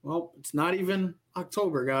already. And, well, it's not even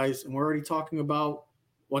October, guys, and we're already talking about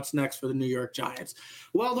what's next for the New York Giants.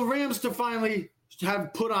 Well, the Rams to finally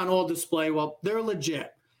have put on all display, well, they're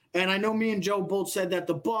legit. And I know me and Joe both said that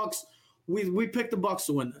the Bucs, we picked the Bucs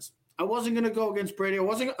to win this. I wasn't going to go against Brady.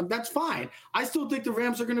 That's fine. I still think the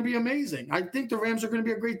Rams are going to be amazing. I think the Rams are going to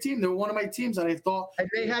be a great team. They were one of my teams that I thought. And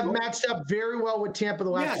they have matched up very well with Tampa the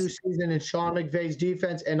last two seasons in Sean McVay's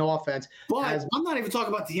defense and offense. But I'm not even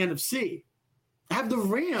talking about the NFC. Have the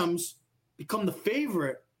Rams become the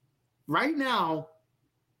favorite right now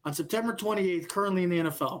on September 28th, currently in the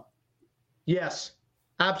NFL? Yes,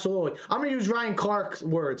 absolutely. I'm going to use Ryan Clark's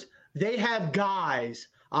words. They have guys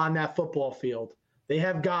on that football field. They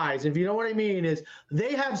have guys. If you know what I mean, is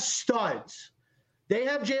they have studs. They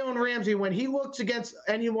have Jalen Ramsey. When he looks against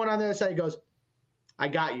anyone on their side, he goes, I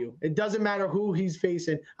got you. It doesn't matter who he's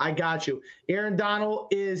facing. I got you. Aaron Donald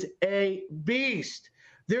is a beast.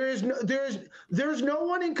 There's no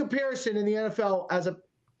one in comparison in the NFL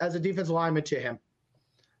as a defensive lineman to him.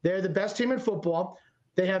 They're the best team in football.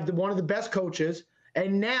 They have one of the best coaches.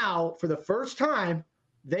 And now, for the first time,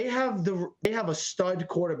 they have a stud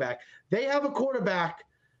quarterback. They have a quarterback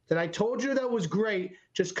that I told you that was great,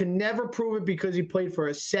 just could never prove it because he played for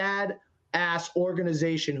a sad-ass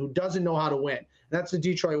organization who doesn't know how to win. That's the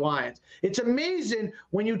Detroit Lions. It's amazing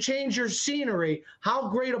when you change your scenery how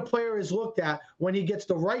great a player is looked at when he gets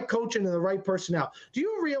the right coaching and the right personnel. Do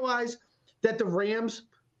you realize that the Rams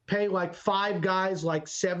pay like 5 guys like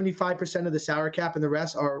 75% of the salary cap and the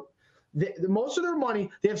rest are most of their money?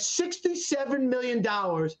 They have $67 million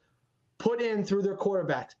put in through their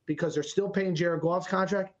quarterbacks because they're still paying Jared Goff's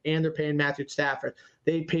contract and they're paying Matthew Stafford.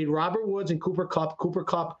 They paid Robert Woods and Cooper Kupp. Cooper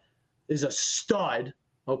Kupp is a stud,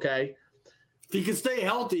 okay? If he can stay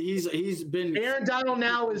healthy, he's been. Aaron Donald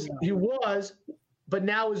but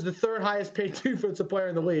now is the 3rd highest paid defensive player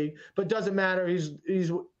in the league. But doesn't matter.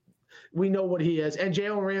 We know what he is. And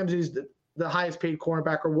Jalen Ramsey is the highest paid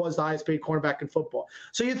cornerback, or was the highest paid cornerback in football.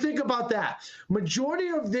 So you think about that. Majority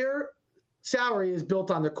of their salary is built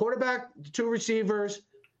on their quarterback, the 2 receivers,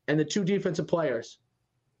 and the 2 defensive players.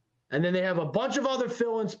 And then they have a bunch of other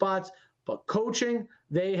fill-in spots. But coaching,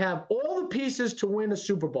 they have all the pieces to win a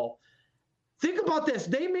Super Bowl. Think about this.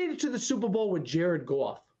 They made it to the Super Bowl with Jared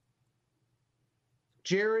Goff.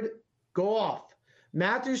 Jared Goff.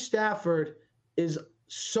 Matthew Stafford is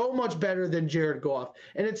so much better than Jared Goff.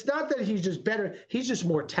 And it's not that he's just better. He's just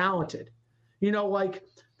more talented. You know, like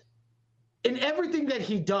in everything that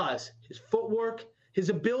he does, his footwork, his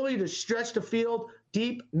ability to stretch the field,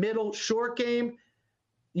 deep, middle, short game.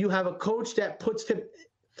 You have a coach that puts him.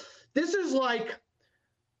 This is like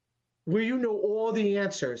where you know all the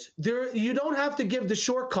answers. You don't have to give the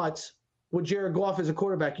shortcuts with Jared Goff as a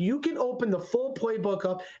quarterback. You can open the full playbook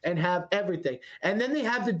up and have everything. And then they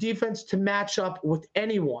have the defense to match up with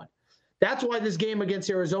anyone. That's why this game against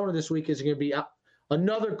Arizona this week is going to be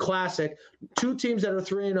another classic. 2 teams that are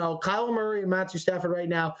 3-0. Kyler Murray and Matthew Stafford right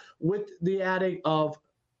now, with the adding of,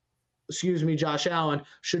 Josh Allen,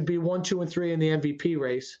 should be 1, 2, and 3 in the MVP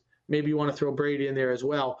race. Maybe you want to throw Brady in there as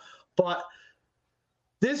well. But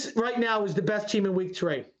this right now is the best team in week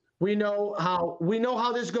 3. We know how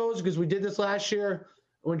this goes because we did this last year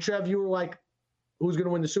when Trev, you were like, who's going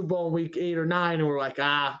to win the Super Bowl in week 8 or 9? And we're like,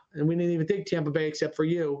 and we didn't even think Tampa Bay except for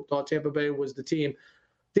you. Thought Tampa Bay was the team.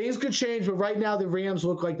 Things could change, but right now the Rams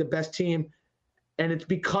look like the best team. And it's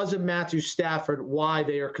because of Matthew Stafford why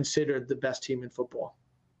they are considered the best team in football.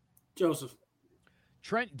 Joseph.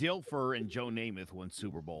 Trent Dilfer and Joe Namath won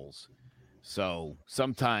Super Bowls. So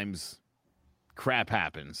sometimes crap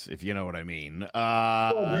happens, if you know what I mean.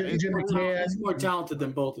 He's more talented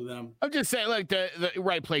than both of them. I'm just saying, like the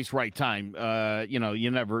right place, right time. You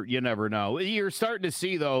never know. You're starting to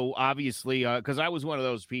see, though, obviously, because I was one of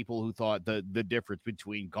those people who thought the difference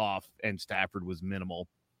between Goff and Stafford was minimal,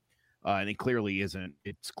 and it clearly isn't.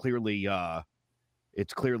 It's clearly a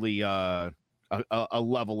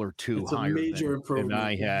level or 2 it's higher a major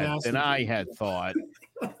improvement than I had thought.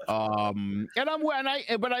 But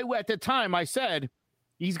at the time I said,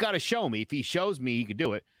 he's got to show me. If he shows me, he could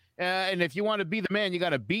do it. And if you want to be the man, you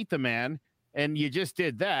got to beat the man. And you just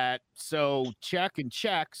did that. So check and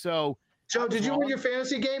check. So Joe, did you win your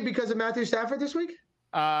fantasy game because of Matthew Stafford this week?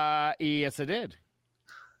 Yes, I did.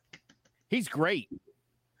 He's great.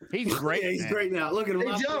 He's great. Yeah, he's great now. Look at him.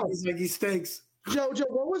 Hey, Joe. He's like he stinks. Joe,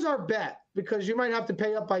 what was our bet? Because you might have to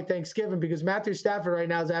pay up by Thanksgiving because Matthew Stafford right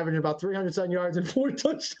now is averaging about 300-some yards and 4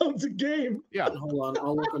 touchdowns a game. Yeah. Hold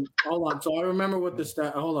on. So I remember what the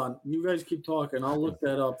stat. Hold on. You guys keep talking. I'll look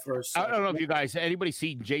that up first. I don't know if anybody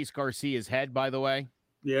see Jace Garcia's head, by the way?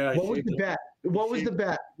 Yeah. What was the bet? Yeah, what was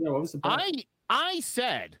the bet? I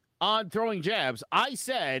said on throwing jabs, I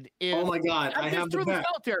said if oh my God, I have the bet.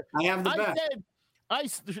 I have the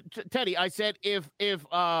bet. Teddy, I said if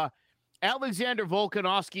Alexander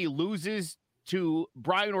Volkanovski loses to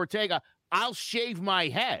Brian Ortega, I'll shave my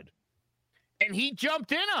head. And he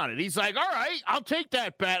jumped in on it. He's like, all right, I'll take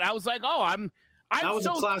that bet. I was like, that was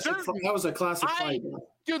a classic fight.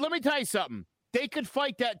 Dude, let me tell you something. They could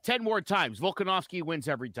fight that 10 more times. Volkanovski wins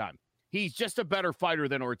every time. He's just a better fighter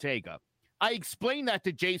than Ortega. I explained that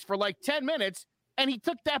to Jace for like 10 minutes, and he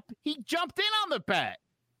jumped in on the bet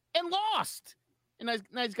and lost. And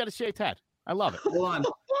now he's got a shaved head. I love it. Hold on.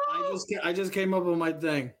 I just came up with my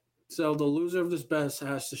thing. So the loser of this bet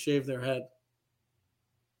has to shave their head.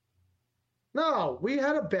 No, we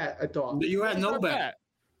had a bet, I thought. You had no bet.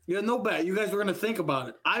 You had no bet. You guys were going to think about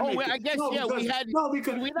it.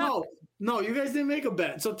 No, you guys didn't make a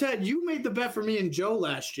bet. So, Ted, you made the bet for me and Joe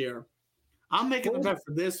last year. I'm making the bet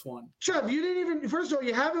for this one. Trev, you didn't even – first of all,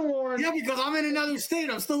 you haven't worn – Yeah, because I'm in another state.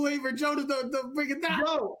 I'm still waiting for Joe to bring it down.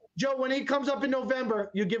 Joe, when he comes up in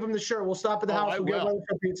November, you give him the shirt. We'll stop at the house. We'll get ready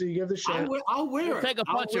for pizza. You give the shirt. I'll wear it. Take a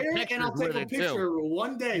bunch of pictures and I'll take a picture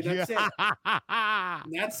one day. That's it.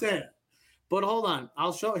 That's it. But hold on.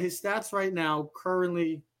 I'll show his stats right now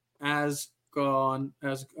currently he's got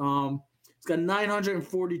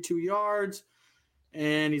 942 yards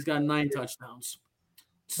and he's got 9 touchdowns.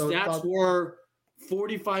 Stats were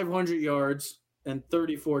 4,500 yards and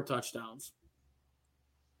 34 touchdowns.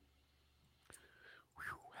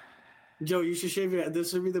 Joe, you should shave your head.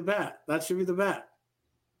 This should be the bet. That should be the bet.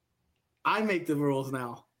 I make the rules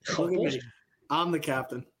now. Look at me. I'm the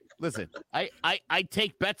captain. Listen, I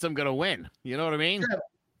take bets I'm going to win. You know what I mean?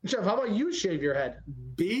 Jeff, how about you shave your head?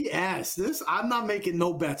 BS. I'm not making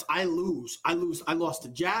no bets. I lose. I lost to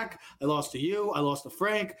Jack. I lost to you. I lost to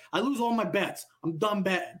Frank. I lose all my bets. I'm done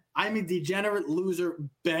betting. I'm a degenerate loser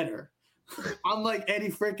better. I'm like Eddie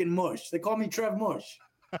freaking Mush. They call me Trev Mush.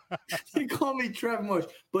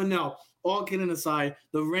 But no, all kidding aside,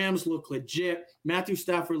 the Rams look legit. Matthew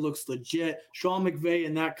Stafford looks legit. Sean McVay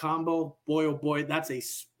and that combo, boy, oh boy, that's a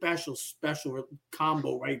special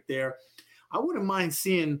combo right there. I wouldn't mind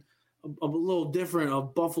seeing a little different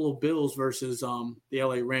of Buffalo Bills versus the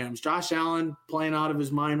LA Rams. Josh Allen playing out of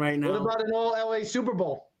his mind right now. What about an all LA Super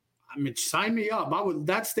Bowl? I mean, sign me up.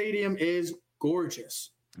 That stadium is gorgeous.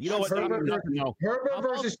 You know what? Herbert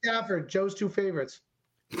versus Stafford, Joe's 2 favorites.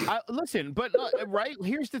 Listen, but right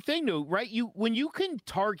here's the thing, though. Right, when you can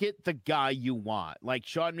target the guy you want, like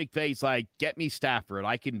Sean McVay's, like, get me Stafford.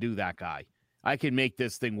 I can do that guy. I can make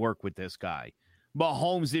this thing work with this guy.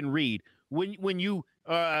 Mahomes and Reed. When you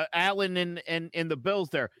Allen and the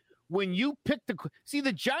Bills there, when you pick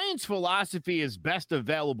the Giants' philosophy is best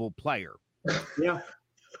available player. Yeah.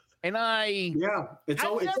 And I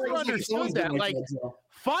never understood that. Like,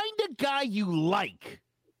 find a guy you like.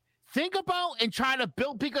 Think about and try to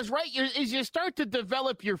build, because as you start to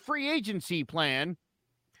develop your free agency plan,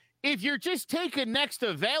 if you're just taking next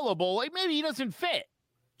available, like, maybe he doesn't fit.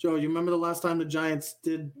 Joe, you remember the last time the Giants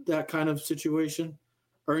did that kind of situation?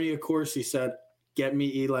 Ernie Accorsi said, "Get me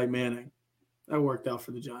Eli Manning." That worked out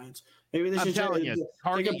for the Giants. Maybe they should target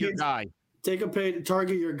your guy.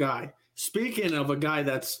 Target your guy. Speaking of a guy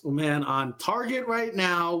that's, on target right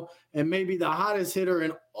now and maybe the hottest hitter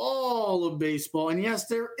in all of baseball, and yes,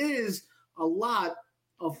 there is a lot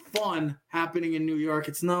of fun happening in New York.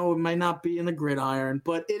 It might not be in the gridiron,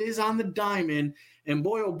 but it is on the diamond. And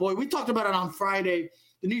boy, oh boy, we talked about it on Friday.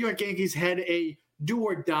 The New York Yankees had a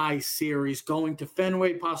do-or-die series going to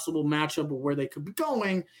Fenway, possible matchup of where they could be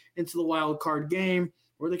going into the wild card game,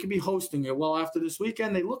 or they could be hosting it. Well, after this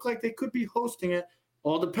weekend, they look like they could be hosting it.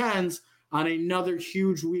 All depends on another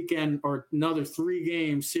huge weekend or another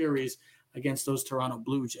 3-game series against those Toronto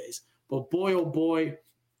Blue Jays. But boy, oh boy,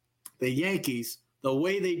 the Yankees, the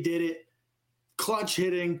way they did it, clutch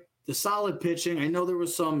hitting, the solid pitching. I know there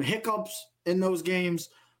was some hiccups in those games,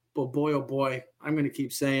 but boy, oh boy, I'm going to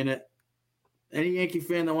keep saying it. Any Yankee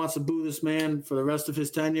fan that wants to boo this man for the rest of his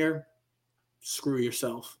tenure, screw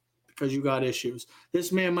yourself, because you got issues.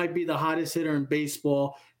 This man might be the hottest hitter in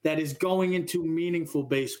baseball that is going into meaningful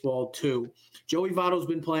baseball too. Joey Votto's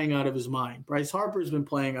been playing out of his mind. Bryce Harper's been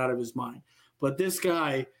playing out of his mind. But this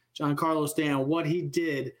guy, Giancarlo Stanton, what he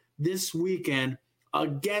did this weekend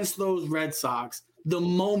against those Red Sox, the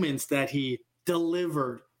moments that he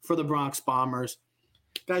delivered for the Bronx Bombers,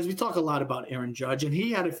 Guys, we talk a lot about Aaron Judge, and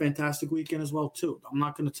he had a fantastic weekend as well, too. I'm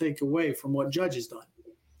not going to take away from what Judge has done.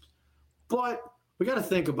 But we got to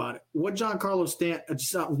think about it. What Giancarlo Stanton,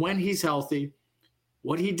 when he's healthy,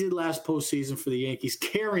 what he did last postseason for the Yankees,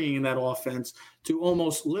 carrying that offense to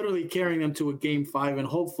almost literally carrying them to a Game 5 and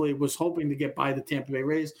hopefully was hoping to get by the Tampa Bay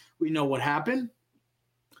Rays. We know what happened.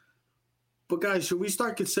 But, guys, should we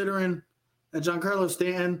start considering that Giancarlo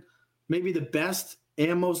Stanton maybe the best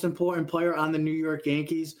and most important player on the New York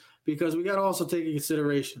Yankees? Because we got to also take into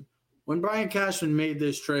consideration, when Brian Cashman made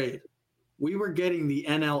this trade, we were getting the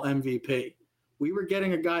NL MVP. We were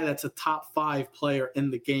getting a guy that's a top 5 player in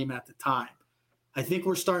the game at the time. I think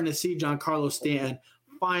we're starting to see Giancarlo Stanton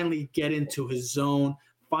finally get into his zone,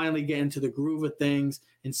 finally get into the groove of things.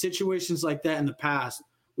 In situations like that in the past,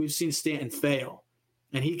 we've seen Stanton fail.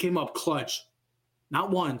 And he came up clutch,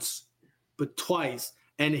 not once, but twice,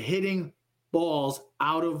 and hitting balls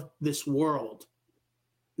out of this world.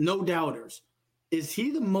 No doubters. Is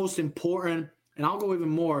he the most important, and I'll go even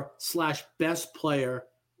more, / best player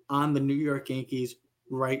on the New York Yankees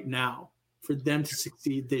right now for them to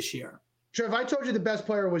succeed this year? Trev, I told you the best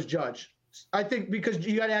player was Judge. I think because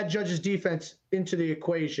you got to add Judge's defense into the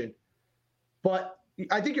equation. But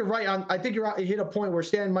I think you're right. I think you hit a point where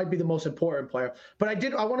Stan might be the most important player. But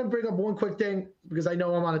I want to bring up one quick thing because I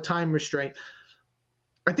know I'm on a time restraint.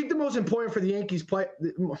 I think the most important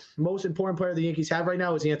most important player the Yankees have right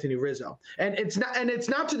now is Anthony Rizzo. And it's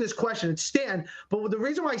not to this question, it's Stan. But the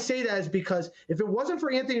reason why I say that is because if it wasn't for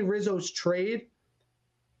Anthony Rizzo's trade,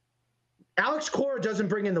 Alex Cora doesn't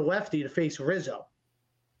bring in the lefty to face Rizzo,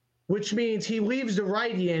 which means he leaves the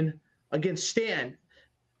righty in against Stan.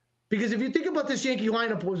 Because if you think about this Yankee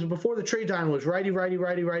lineup, was before the trade time was righty, righty,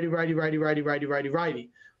 righty, righty, righty, righty, righty, righty, righty, righty.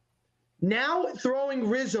 Now throwing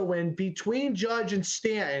Rizzo in between Judge and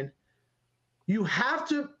Stanton, you have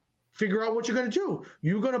to figure out what you're going to do.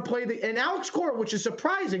 You're going to play and Alex Cora, which is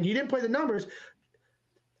surprising, he didn't play the numbers.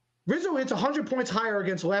 Rizzo hits 100 points higher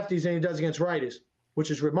against lefties than he does against righties, which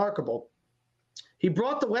is remarkable. He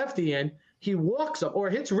brought the lefty in. He walks up or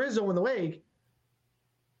hits Rizzo in the leg.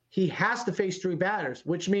 He has to face 3 batters,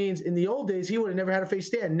 which means in the old days, he would have never had to face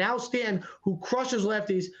Stan. Now Stan, who crushes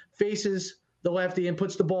lefties, faces the lefty and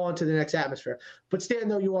puts the ball into the next atmosphere. But Stan,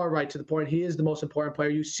 though, you are right to the point. He is the most important player.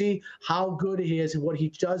 You see how good he is and what he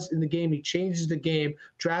does in the game. He changes the game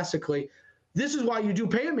drastically. This is why you do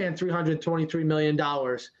pay a man $323 million.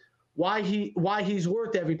 Why he's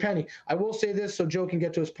worth every penny. I will say this so Joe can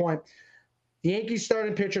get to his point. The Yankees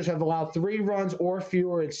starting pitchers have allowed 3 runs or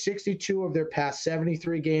fewer in 62 of their past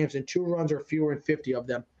 73 games and 2 runs or fewer in 50 of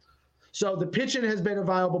them. So the pitching has been a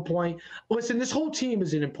viable point. Listen, this whole team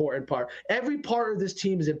is an important part. Every part of this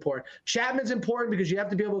team is important. Chapman's important because you have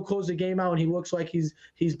to be able to close the game out, and he looks like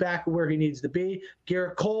he's back where he needs to be.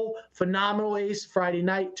 Garrett Cole, phenomenal ace Friday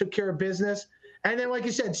night, took care of business. And then, like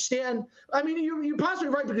you said, Stan, I mean, you're possibly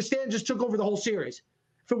right because Stan just took over the whole series.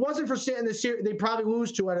 If it wasn't for Stan in this series, they'd probably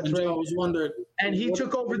lose 2 out of 3. I was wondering. And he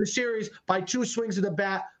took over the series by 2 swings of the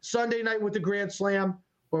bat. Sunday night with the grand slam.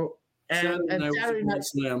 Saturday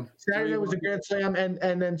night was a grand slam.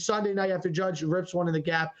 And then Sunday night after Judge rips one in the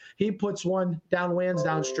gap, he puts one down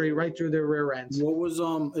Lansdowne Street right through their rear ends. What was,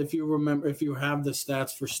 if you remember, if you have the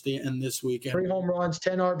stats for Stanton this weekend? 3 home runs,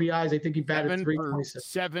 10 RBIs. I think he batted 326.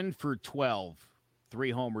 7 for 12.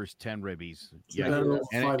 3 homers, 10 ribbies. Yeah,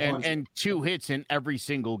 and 2 hits in every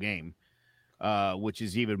single game, which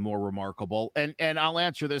is even more remarkable. And I'll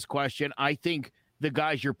answer this question. I think the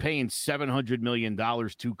guys you're paying $700 million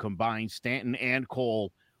to combine, Stanton and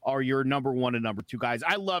Cole, are your number 1 and number 2 guys.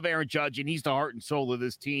 I love Aaron Judge, and he's the heart and soul of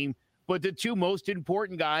this team. But the 2 most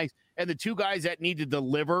important guys and the 2 guys that need to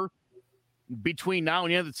deliver between now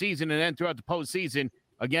and the end of the season and then throughout the postseason,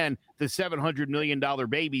 again, the $700 million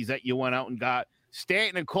babies that you went out and got,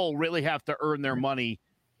 Stanton and Cole really have to earn their money,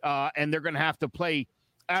 and they're going to have to play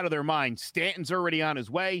out of their minds. Stanton's already on his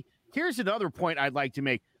way. Here's another point I'd like to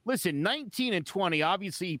make. Listen, 19 and 20,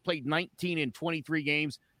 obviously he played 19 in 23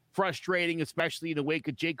 games. Frustrating, especially in the wake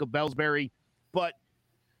of Jacob Ellsbury. But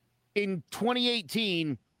in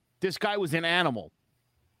 2018, this guy was an animal,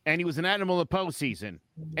 and he was an animal in the postseason.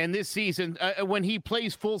 And this season, when he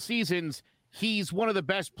plays full seasons, he's one of the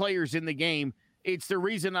best players in the game. It's the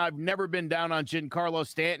reason I've never been down on Giancarlo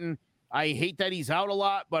Stanton. I hate that he's out a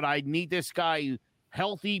lot, but I need this guy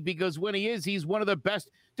healthy because when he is, he's one of the best.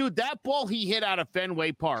 Dude, that ball he hit out of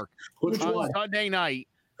Fenway Park on Sunday night,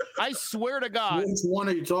 I swear to God. Which one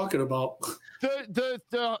are you talking about?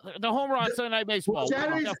 The home run on Sunday Night Baseball.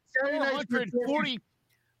 Saturday 440.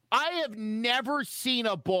 I have never seen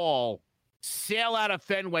a ball sail out of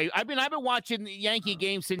Fenway. I've been watching the Yankee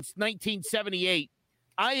game since 1978.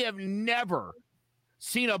 I have never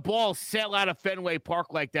seen a ball sail out of Fenway Park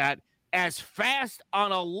like that as fast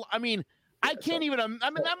on a. I mean, I can't even. I mean,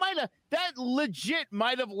 that legit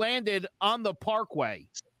might have landed on the Parkway.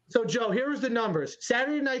 So, Joe, here's the numbers.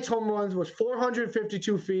 Saturday night's home runs was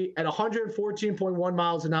 452 feet at 114.1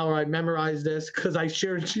 miles an hour. I memorized this because I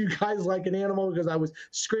shared it to you guys like an animal because I was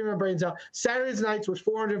screaming my brains out. Saturday's nights was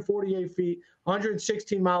 448 feet,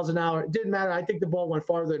 116 miles an hour. It didn't matter. I think the ball went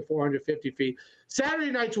farther than 450 feet.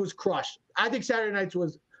 Saturday nights was crushed. I think Saturday's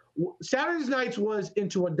nights was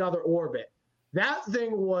into another orbit. That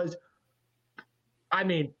thing was, I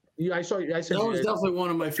mean, I said that was definitely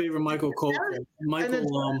one of my favorite Michael Cole.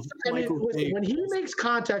 When he makes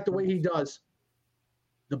contact the way he does,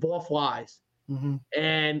 the ball flies. Mm-hmm.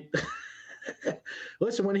 And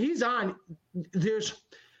listen, when he's on,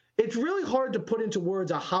 it's really hard to put into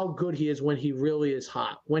words of how good he is when he really is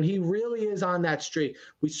hot. When he really is on that streak.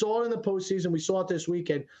 We saw it in the postseason. We saw it this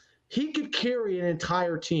weekend. He could carry an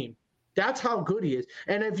entire team. That's how good he is.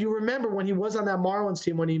 And if you remember when he was on that Marlins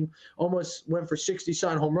team, when he almost went for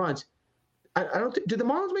 60-some home runs, I don't think, did the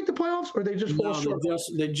Marlins make the playoffs or they just fall short?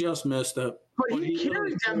 They just missed it. But he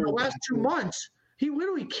carried them the last 2 months. He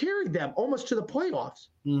literally carried them almost to the playoffs.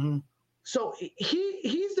 Mm-hmm. So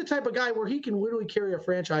he's the type of guy where he can literally carry a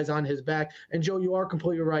franchise on his back. And, Joe, you are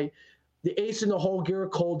completely right. The ace in the hole,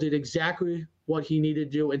 Garrett Cole, did exactly what he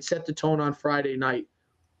needed to do and set the tone on Friday night.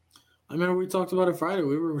 I remember we talked about it Friday.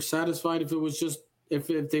 We were satisfied if it was just if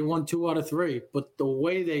they won 2 out of 3. But the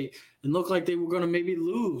way it looked like they were going to maybe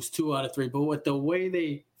lose 2 out of 3. But with the way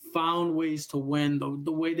they found ways to win,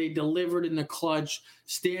 the way they delivered in the clutch,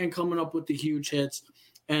 Stan coming up with the huge hits,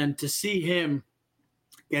 and to see him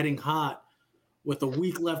getting hot with a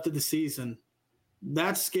week left of the season,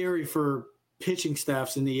 that's scary for pitching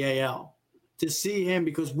staffs in the AL. To see him,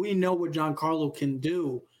 because we know what Giancarlo can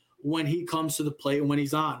do when he comes to the plate and when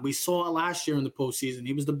he's on. We saw it last year in the postseason.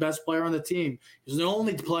 He was the best player on the team. He was the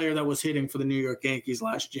only player that was hitting for the New York Yankees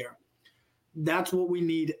last year. That's what we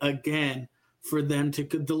need again for them to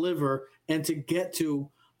deliver and to get to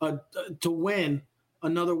win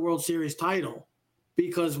another World Series title,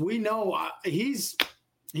 because we know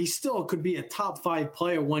he still could be a top 5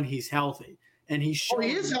 player when he's healthy, and he's showing.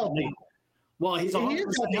 He is healthy. Well, he's 100%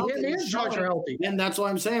 healthy. And that's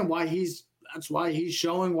why I'm saying that's why he's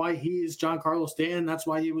showing why he is Giancarlo Stanton. That's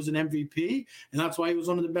why he was an MVP, and that's why he was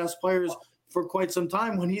one of the best players for quite some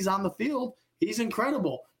time. When he's on the field, he's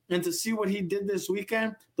incredible. And to see what he did this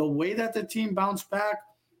weekend, the way that the team bounced back,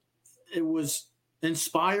 it was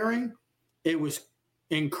inspiring, it was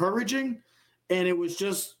encouraging, and it was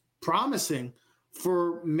just promising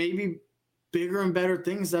for maybe bigger and better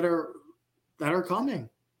things that are coming.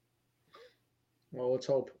 Well, let's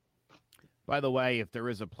hope. By the way, if there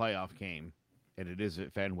is a playoff game, and it is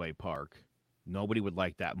at Fenway Park, nobody would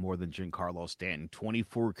like that more than Giancarlo Stanton.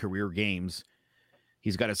 24 career games.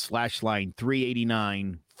 He's got a slash line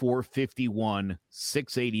 389, 451,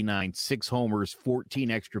 689, 6 homers, 14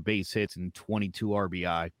 extra base hits, and 22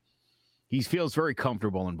 RBI. He feels very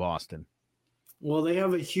comfortable in Boston. Well, they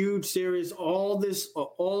have a huge series. All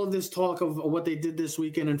of this talk of what they did this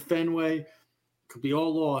weekend in Fenway could be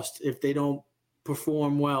all lost if they don't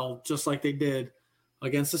perform well, just like they did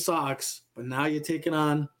against the Sox. But now you're taking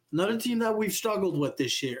on another team that we've struggled with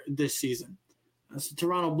this season. That's the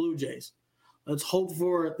Toronto Blue Jays. Let's hope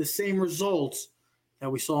for the same results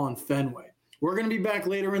that we saw in Fenway. We're going to be back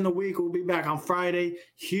later in the week. We'll be back on Friday.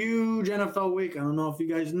 Huge NFL week. I don't know if you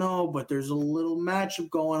guys know, but there's a little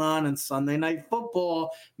matchup going on in Sunday Night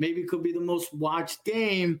Football. Maybe it could be the most watched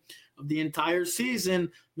game of the entire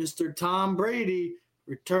season. Mr. Tom Brady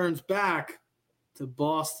returns back to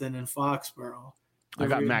Boston and Foxborough. I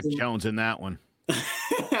got Mac Jones in that one.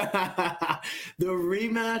 The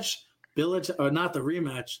rematch, not the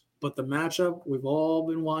rematch, but the matchup we've all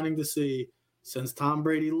been wanting to see since Tom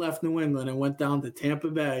Brady left New England and went down to Tampa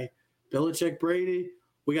Bay. Belichick, Brady.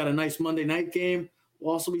 We got a nice Monday night game.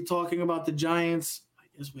 We'll also be talking about the Giants. I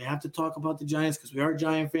guess we have to talk about the Giants because we are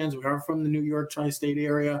Giant fans. We are from the New York tri-state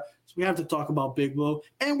area. So we have to talk about Big Blue.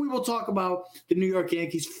 And we will talk about the New York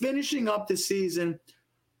Yankees finishing up the season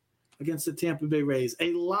against the Tampa Bay Rays.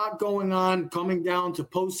 A lot going on coming down to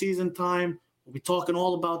postseason time. We'll be talking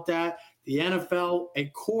all about that. The NFL, a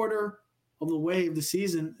quarter of the way of the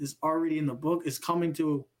season is already in the book, is coming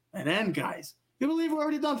to an end, guys. You believe we're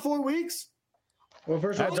already done 4 weeks? Well,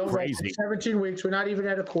 first of all, don't crazy. 17 weeks. We're not even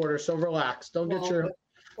at a quarter, so relax. Don't get your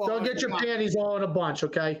panties all in a bunch,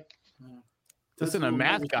 okay? Listen, a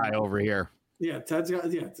math guy over here. Yeah, Ted's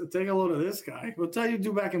got. Yeah, take a load of this guy. We'll tell you to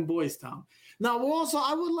do back in Boys Town. Now,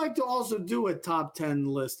 I would like to also do a top 10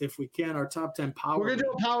 list if we can. Our top 10 power. We're gonna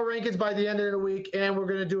do a power rankings by the end of the week, and we're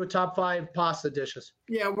gonna do a top 5 pasta dishes.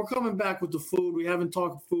 Yeah, we're coming back with the food. We haven't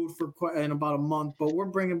talked food in about a month, but we're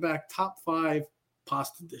bringing back top 5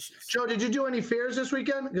 pasta dishes. Joe, did you do any fairs this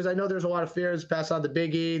weekend? Because I know there's a lot of fairs. Pass on the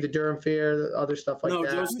Big E, the Durham Fair, the other stuff like that.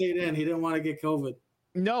 No, Joe stayed in. He didn't want to get COVID.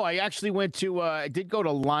 No, I actually went to. I did go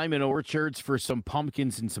to Lyman Orchards for some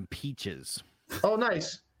pumpkins and some peaches. Oh,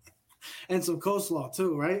 nice. And some coleslaw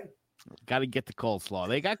too, right? Got to get the coleslaw.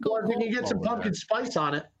 They got coleslaw. Or you get some pumpkin spice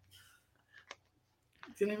on it.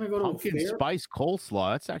 Didn't even go to pumpkin spice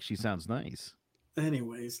coleslaw. That actually sounds nice.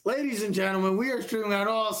 Anyways, ladies and gentlemen, we are streaming on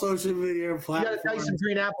all social media platforms. You got to dice some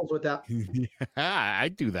green apples with that. I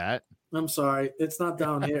do that. I'm sorry. It's not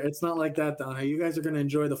down here. It's not like that down here. You guys are going to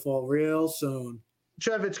enjoy the fall real soon.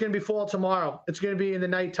 Trev, it's going to be fall tomorrow. It's going to be in the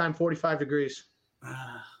nighttime, 45 degrees.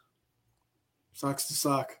 Sucks to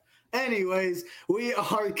suck. Anyways, we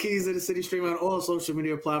are Keys to the City stream on all social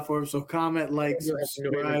media platforms. So comment, like,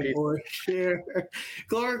 subscribe, or share.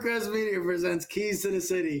 Clovercrest Media presents Keys to the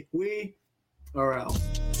City. We are out.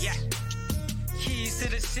 Yeah. Keys to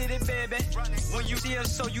the city, baby. When you see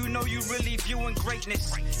us, so you know you really viewing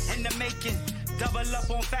greatness in the making. Double up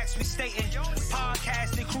on facts we stating.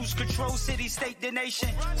 Podcasting, cruise control, city, state, the nation.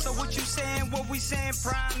 So what you saying, what we saying,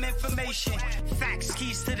 prime information. Facts,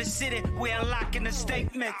 keys to the city, we're unlocking the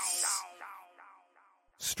statements.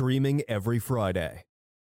 Streaming every Friday.